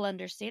a full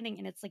understanding.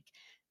 And it's like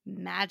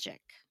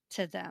magic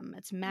to them.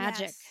 It's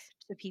magic Yes.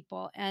 to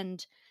people.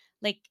 And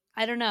like,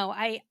 I don't know,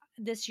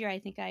 this year I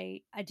think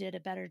I did a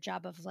better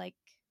job of like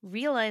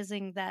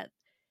realizing that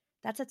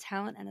that's a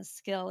talent and a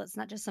skill. It's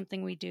not just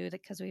something we do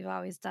that because we've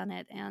always done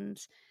it and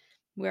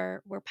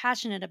we're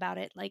passionate about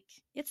it. Like,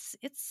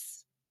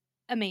 it's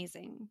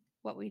amazing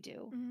what we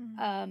do. Mm.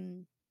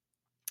 Um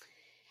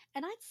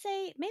and I'd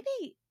say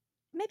maybe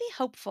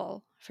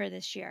hopeful for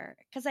this year,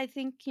 because I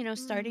think,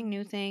 starting Mm.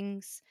 new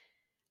things,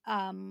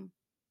 um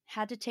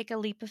had to take a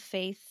leap of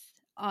faith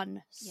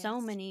on so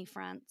Yes. many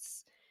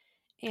fronts.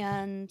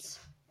 And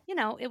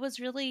it was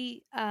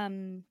really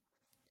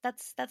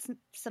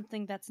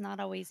something that's not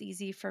always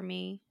easy for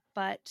me,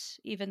 but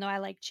even though I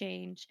like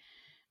change,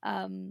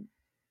 um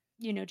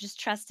just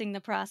trusting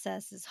the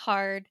process is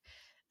hard.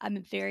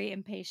 I'm very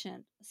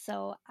impatient.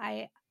 So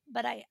I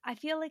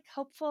feel like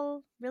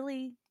hopeful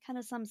really kind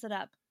of sums it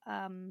up.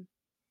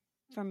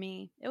 For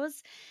me, that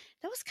was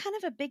kind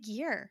of a big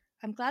year.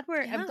 I'm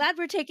Yeah. glad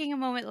we're taking a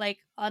moment, like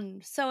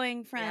on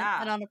sewing front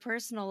and Yeah. on a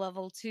personal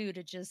level too,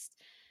 to just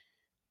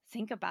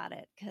think about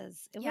it,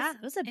 because Yeah.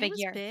 it was a It big was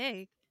year.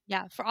 big.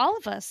 Yeah, for all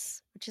of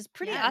us, which is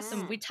pretty Yes.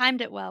 awesome. Mhm. We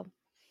timed it well.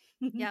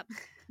 Yep.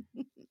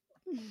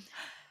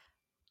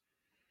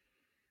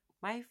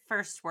 My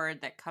first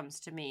word that comes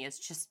to me is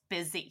just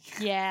busy.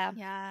 Yeah.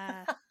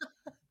 Yeah.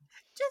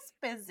 Just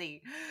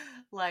busy.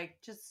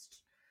 Like,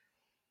 just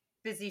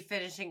busy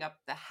finishing up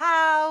the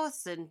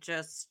house and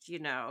just,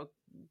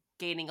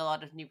 gaining a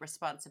lot of new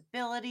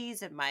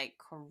responsibilities in my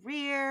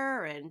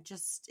career, and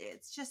just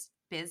it's just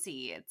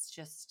busy. It's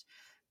just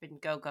been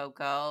go go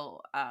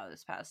go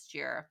this past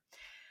year.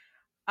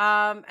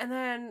 And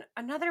then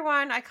another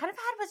one I kind of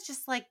had was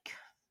just like,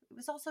 it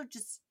was also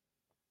just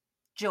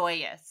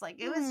joyous. Like,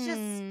 it was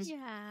Hmm.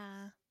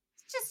 Yeah.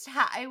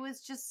 it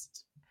was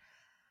just,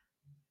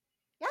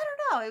 yeah, I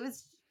don't know. It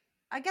was,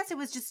 I guess it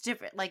was just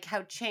different. Like,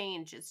 how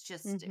change is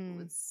just, it Mm-hmm.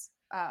 was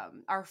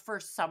our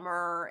first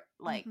summer,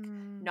 like,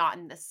 Mhm. not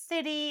in the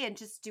city and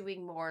just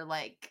doing more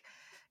like,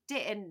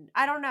 and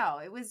I don't know.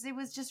 It was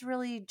just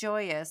really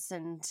joyous,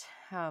 and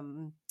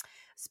um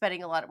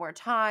spending a lot more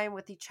time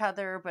with each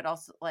other, but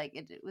also like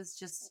it was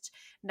just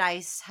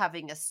nice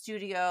having a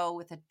studio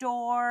with a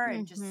door,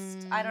 and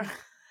just, I don't Mm-hmm.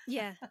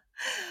 Yeah.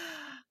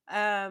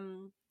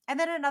 and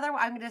then another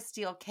one, I'm going to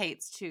steal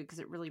Kate's too, because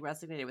it really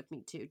resonated with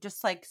me too.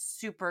 Just like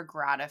super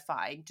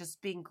gratifying,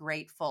 just being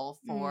grateful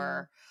Mm.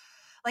 for,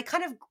 like,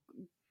 kind of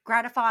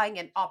gratifying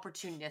and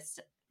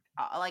opportunistic,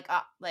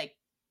 like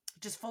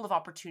just full of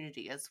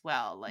opportunity as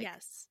well. Like,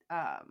 Yes.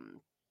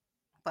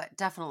 but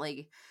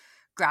definitely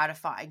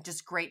gratifying.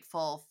 Just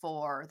grateful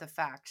for the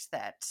fact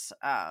that,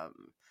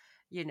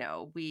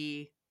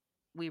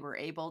 we were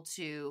able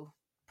to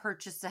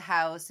purchase a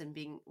house and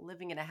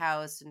living in a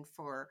house, and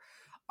for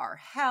our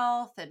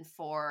health, and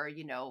for,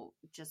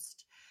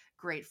 just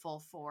grateful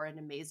for an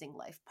amazing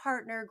life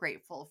partner,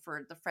 grateful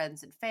for the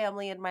friends and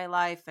family in my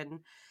life, and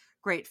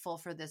grateful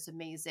for this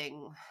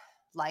amazing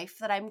life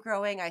that I'm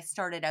growing. I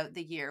started out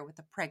the year with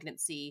a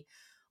pregnancy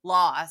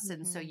loss,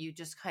 and so you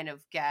just kind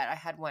of I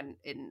had one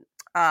in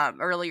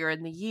earlier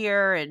in the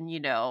year, and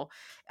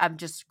I'm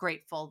just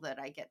grateful that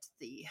I get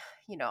the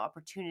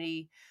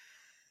opportunity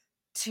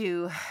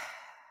to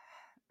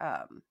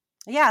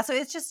so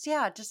it's just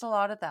just a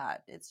lot of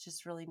that. It's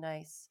just really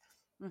nice.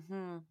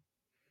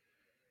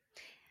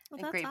 Well,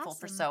 And that's grateful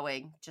for awesome.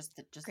 sewing. Just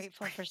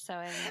Grateful for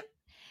sewing.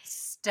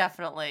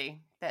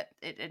 definitely that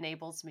it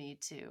enables me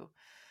to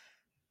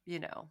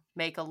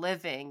make a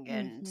living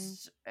and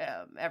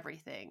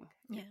everything.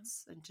 Yeah.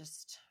 And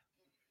just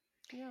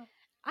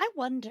I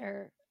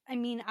wonder, I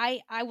mean,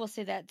 I will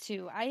say that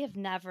too. I have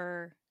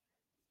never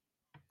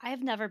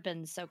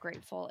been so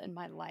grateful in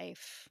my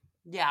life.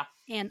 Yeah.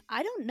 And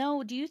I don't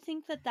know, do you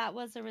think that that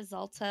was a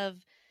result of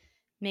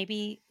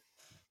maybe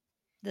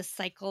the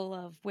cycle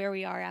of where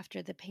we are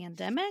after the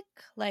pandemic?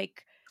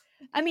 Like,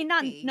 I mean,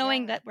 not Maybe,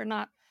 knowing yeah. that we're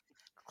not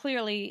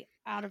clearly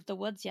out of the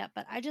woods yet,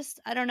 but I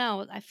don't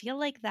know. I feel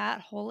like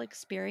that whole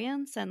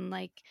experience and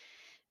like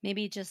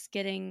maybe just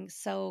getting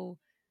so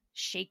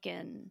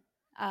shaken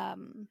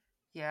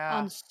Yeah.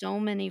 on so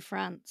many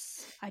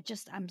fronts.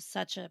 I'm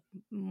such a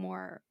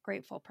more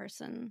grateful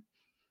person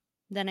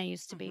than I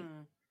used to be.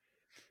 Mhm.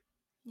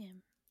 Yeah.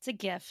 It's a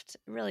gift.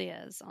 It really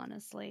is,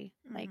 honestly.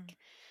 Like,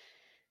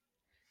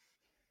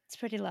 it's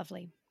pretty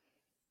lovely.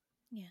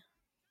 Yeah.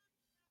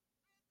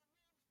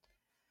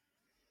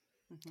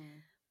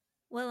 Mhm.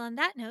 Well, on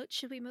that note,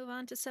 should we move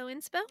on to Sew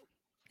Inspo?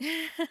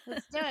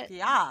 Let's do it.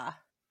 Yeah.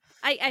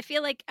 I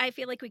feel like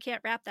we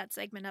can't wrap that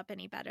segment up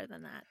any better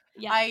than that.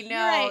 Yeah, I you're know,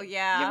 right.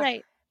 yeah. You're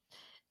right.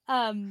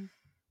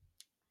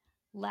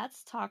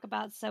 Let's talk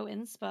about Sew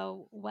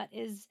Inspo. What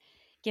is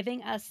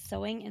giving us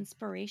sewing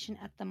inspiration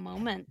at the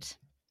moment?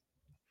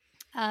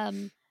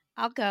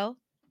 I'll go.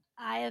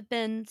 I have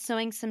been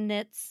sewing some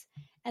knits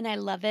and I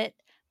love it,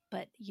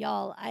 but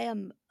y'all, I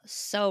am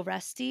so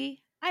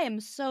rusty. I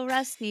am so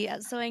rusty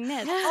at sewing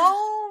knits.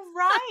 Oh,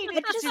 right. I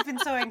Because just you've been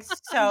sewing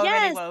so many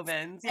yes.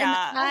 wovens. And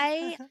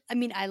Yeah. I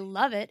mean, I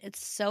love it.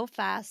 It's so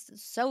fast,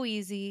 it's so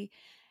easy.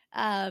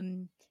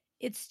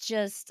 It's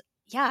just,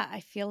 yeah, I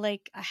feel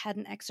like I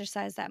hadn't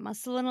exercised that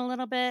muscle in a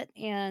little bit,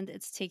 and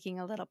it's taking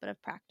a little bit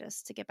of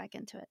practice to get back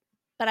into it.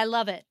 But I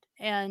love it.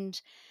 And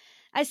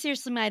I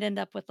seriously might end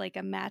up with like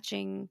a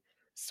matching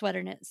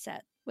sweater knit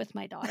set with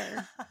my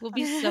daughter. We'll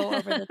be so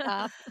over the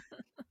top.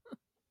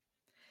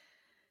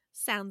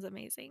 Sounds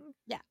amazing.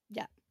 Yeah,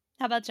 yeah.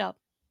 How about y'all?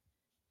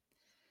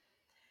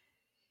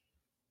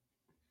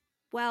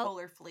 Well,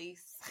 Polar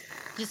fleece.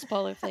 Just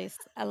polar fleece.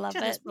 I love it.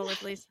 just polar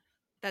fleece.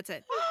 That's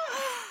it.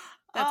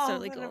 That's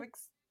totally but cool.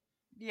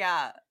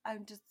 Yeah,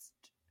 I'm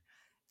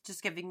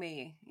just giving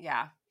me,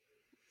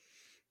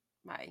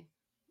 my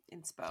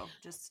inspo.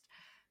 Just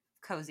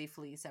cozy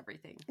fleece,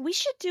 everything. We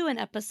should do an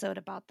episode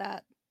about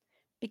that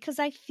because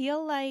I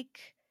feel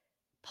like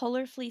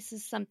polar fleece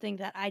is something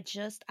that I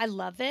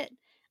love it.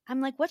 I'm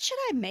like, what should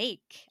I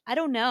make? I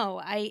don't know.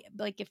 I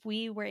like if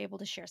we were able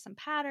to share some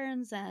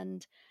patterns,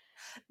 and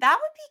That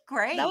would be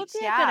great. that would be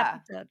a good Yeah,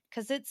 episode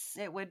because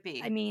it would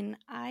be. I mean,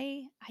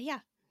 I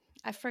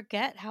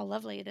forget how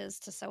lovely it is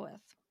to sew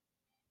with.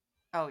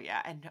 Oh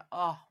yeah, and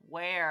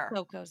where?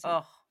 So cozy.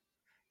 Oh,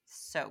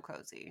 so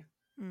cozy.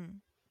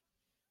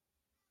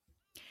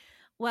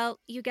 Well,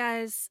 you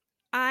guys,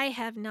 I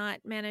have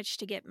not managed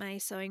to get my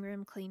sewing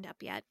room cleaned up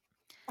yet.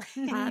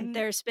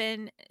 There's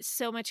been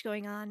so much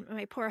going on.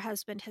 My poor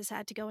husband has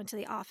had to go into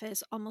the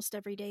office almost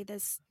every day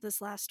this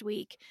last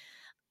week.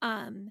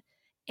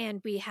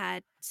 And we've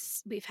had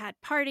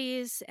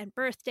parties and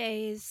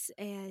birthdays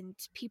and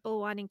people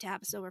wanting to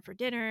have us over for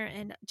dinner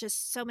and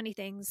just so many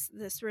things.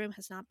 This room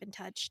has not been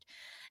touched.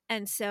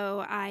 And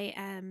so I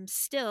am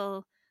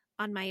still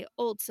on my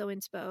old Sew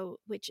Inspo,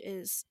 which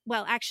is,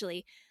 well,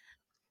 actually,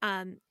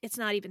 it's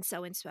not even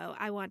Sew Inspo.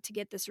 I want to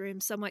get this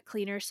room somewhat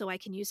cleaner so I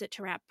can use it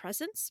to wrap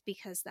presents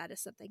because that is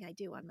something I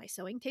do on my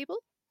sewing table.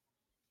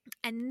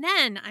 And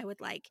then I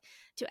would like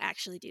to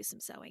actually do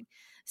some sewing.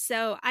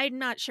 So I'm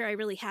not sure I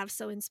really have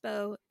Sew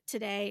Inspo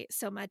today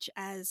so much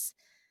as,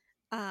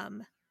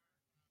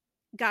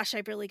 gosh,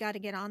 I've really got to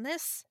get on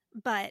this.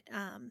 But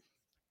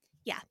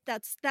yeah,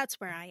 that's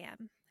where I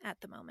am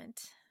at the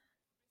moment.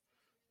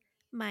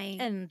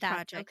 And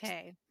that's project,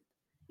 okay.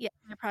 Yeah,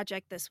 my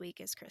project this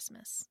week is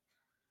Christmas.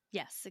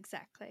 Yes,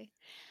 exactly.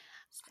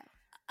 So,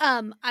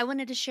 I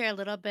wanted to share a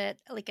little bit,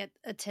 like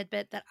a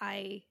tidbit that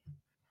I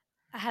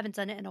haven't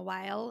done it in a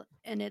while,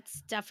 and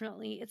it's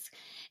definitely it's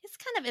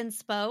kind of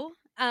inspo.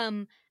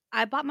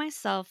 I bought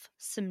myself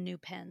some new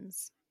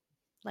pins,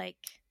 like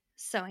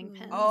sewing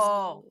pins,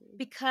 Oh,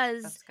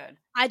 because that's good.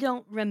 I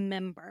don't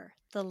remember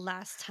the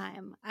last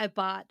time I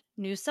bought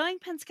new sewing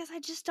pins because I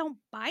just don't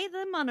buy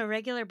them on a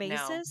regular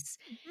basis.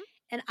 Mhm.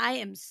 And I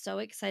am so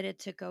excited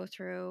to go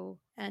through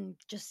and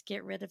just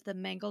get rid of the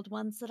mangled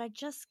ones that I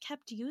just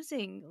kept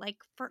using like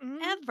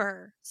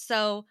forever.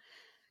 So,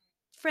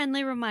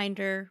 friendly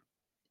reminder,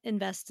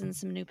 invest in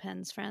some new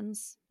pens,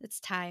 friends. It's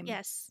time.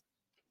 Yes.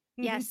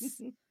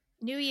 Yes.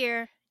 New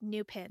year,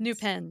 new pins. New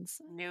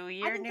pins. New I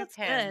year, think new that's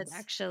pins. good,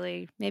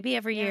 actually. Maybe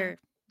every Yeah. year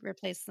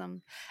replace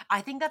them.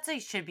 I think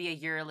should be a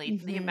yearly.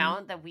 The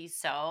amount that we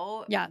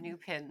sew, Yeah. new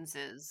pins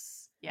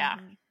is, yeah.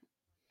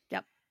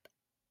 Yep.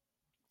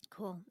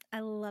 Cool. I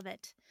love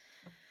it.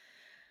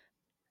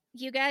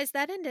 You guys,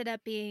 that ended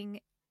up being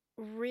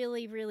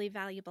really, really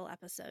valuable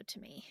episode to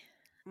me.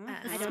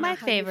 I This is don't my know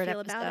how favorite you feel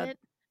about episode.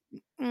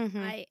 it.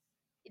 I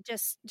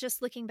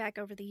just looking back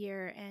over the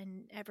year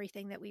and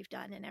everything that we've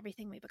done and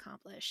everything we've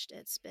accomplished,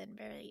 it's been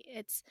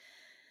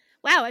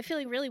wow, I'm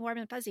feeling really warm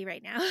and fuzzy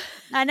right now.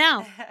 I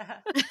know.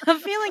 I'm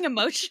feeling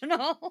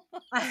emotional.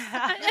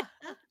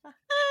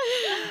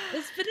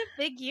 It's been a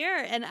big year,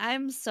 and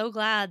I'm so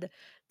glad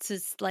to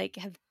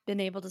have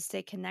been able to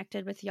stay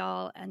connected with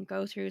y'all and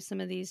go through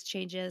some of these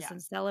changes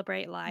and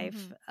celebrate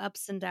life,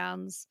 ups and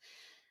downs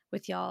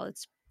with y'all.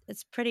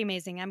 It's pretty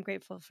amazing. I'm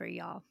grateful for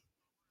y'all.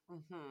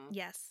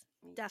 Yes,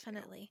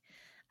 definitely.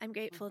 I'm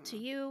grateful to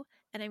you,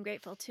 and I'm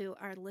grateful to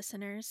our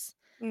listeners.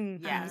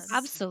 Yes,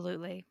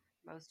 absolutely.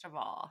 Most of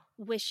all,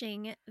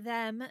 wishing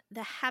them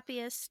the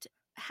happiest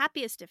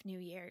of New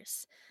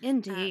Years.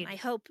 Indeed. I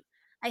hope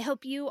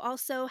you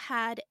also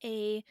had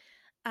a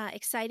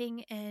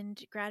exciting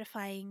and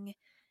gratifying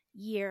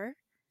year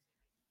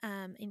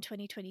in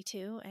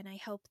 2022, and I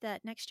hope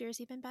that next year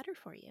is even better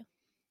for you.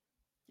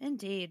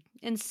 Indeed.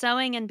 In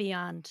sewing and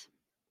beyond.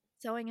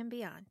 Sewing and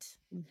beyond.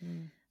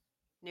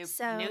 New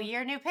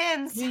year, new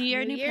pins. New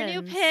year,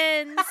 new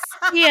pins.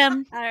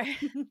 New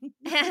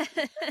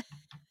pins.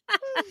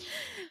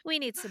 We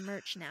need some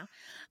merch now.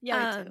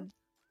 Yeah, we do.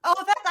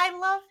 Oh, I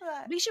love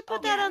that. We should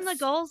put that on the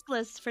goals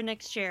list for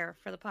next year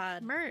for the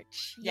pod.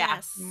 Merch. Yeah.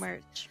 Yes.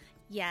 Merch.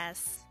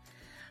 Yes.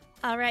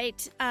 All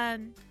right.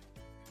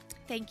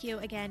 Thank you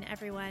again,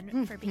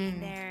 everyone, for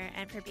being there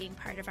and for being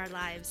part of our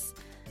lives.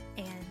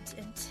 And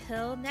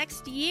until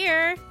next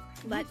year,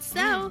 let's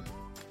sew.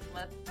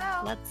 Let's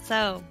sew. Let's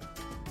sew.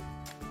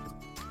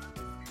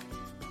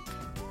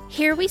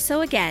 Here We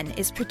Sew Again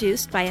is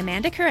produced by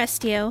Amanda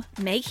Carestio,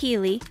 Meg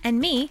Healy, and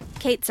me,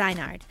 Kate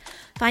Zeinard.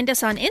 Find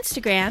us on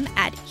Instagram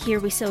at Here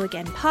We Sew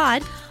Again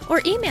Pod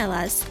or email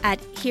us at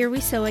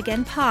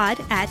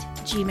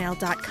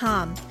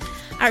herewesewagainpod@gmail.com.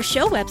 Our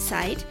show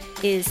website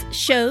is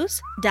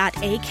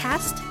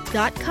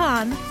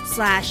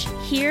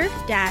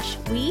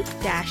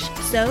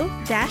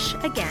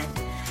shows.acast.com/here-we-sew-again.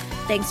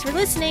 Thanks for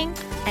listening,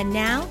 and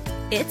now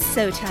it's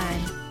sew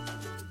time.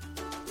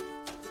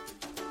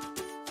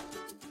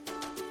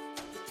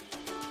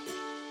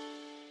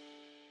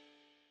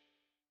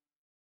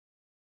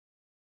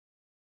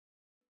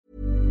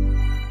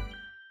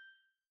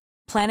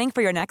 Planning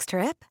for your next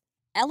trip?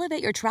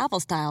 Elevate your travel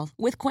style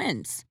with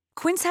Quince.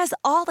 Quince has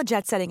all the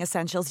jet-setting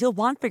essentials you'll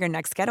want for your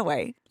next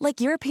getaway, like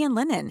European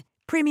linen,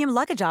 premium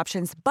luggage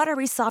options,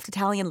 buttery soft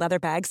Italian leather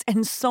bags,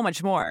 and so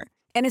much more.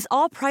 And is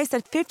all priced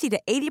at 50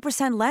 to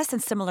 80% less than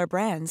similar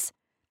brands.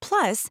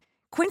 Plus,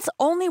 Quince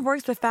only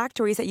works with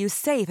factories that use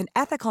safe and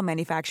ethical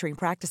manufacturing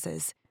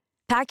practices.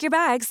 Pack your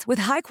bags with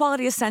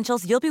high-quality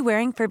essentials you'll be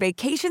wearing for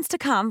vacations to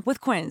come with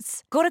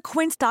Quince. Go to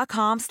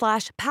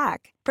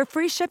quince.com/pack for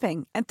free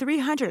shipping and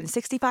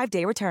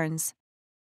 365-day returns.